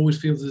feel, as it always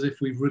feels, as if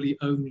we've really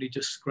only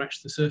just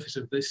scratched the surface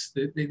of this.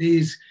 It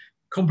is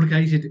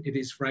complicated, it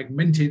is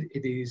fragmented,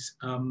 it is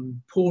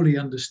poorly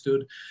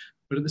understood.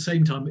 But at the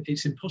same time,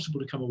 it's impossible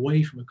to come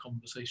away from a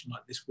conversation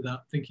like this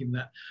without thinking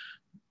that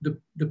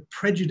the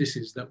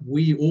prejudices that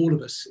we, all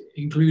of us,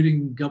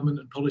 including government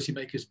and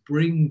policymakers,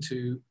 bring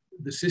to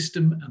the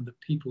system and the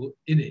people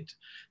in it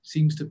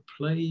seems to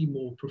play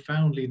more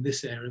profoundly in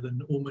this area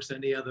than almost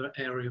any other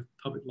area of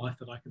public life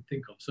that I can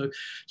think of. So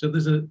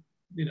there's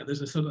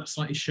a sort of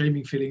slightly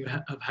shaming feeling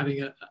of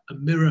having a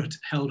mirror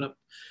held up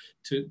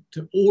to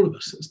all of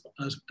us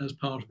as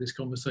part of this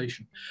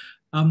conversation.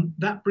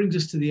 That brings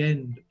us to the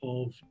end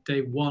of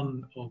day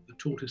one of the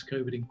Tortoise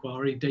COVID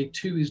inquiry. Day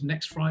two is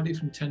next Friday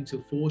from 10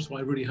 till 4, so I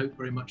really hope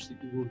very much that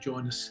you will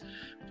join us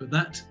for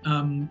that.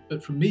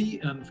 But from me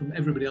and from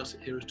everybody else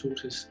here at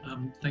Tortoise,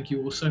 thank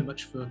you all so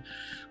much for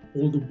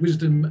all the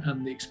wisdom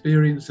and the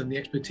experience and the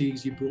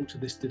expertise you brought to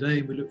this today,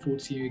 and we look forward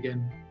to seeing you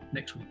again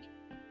next week.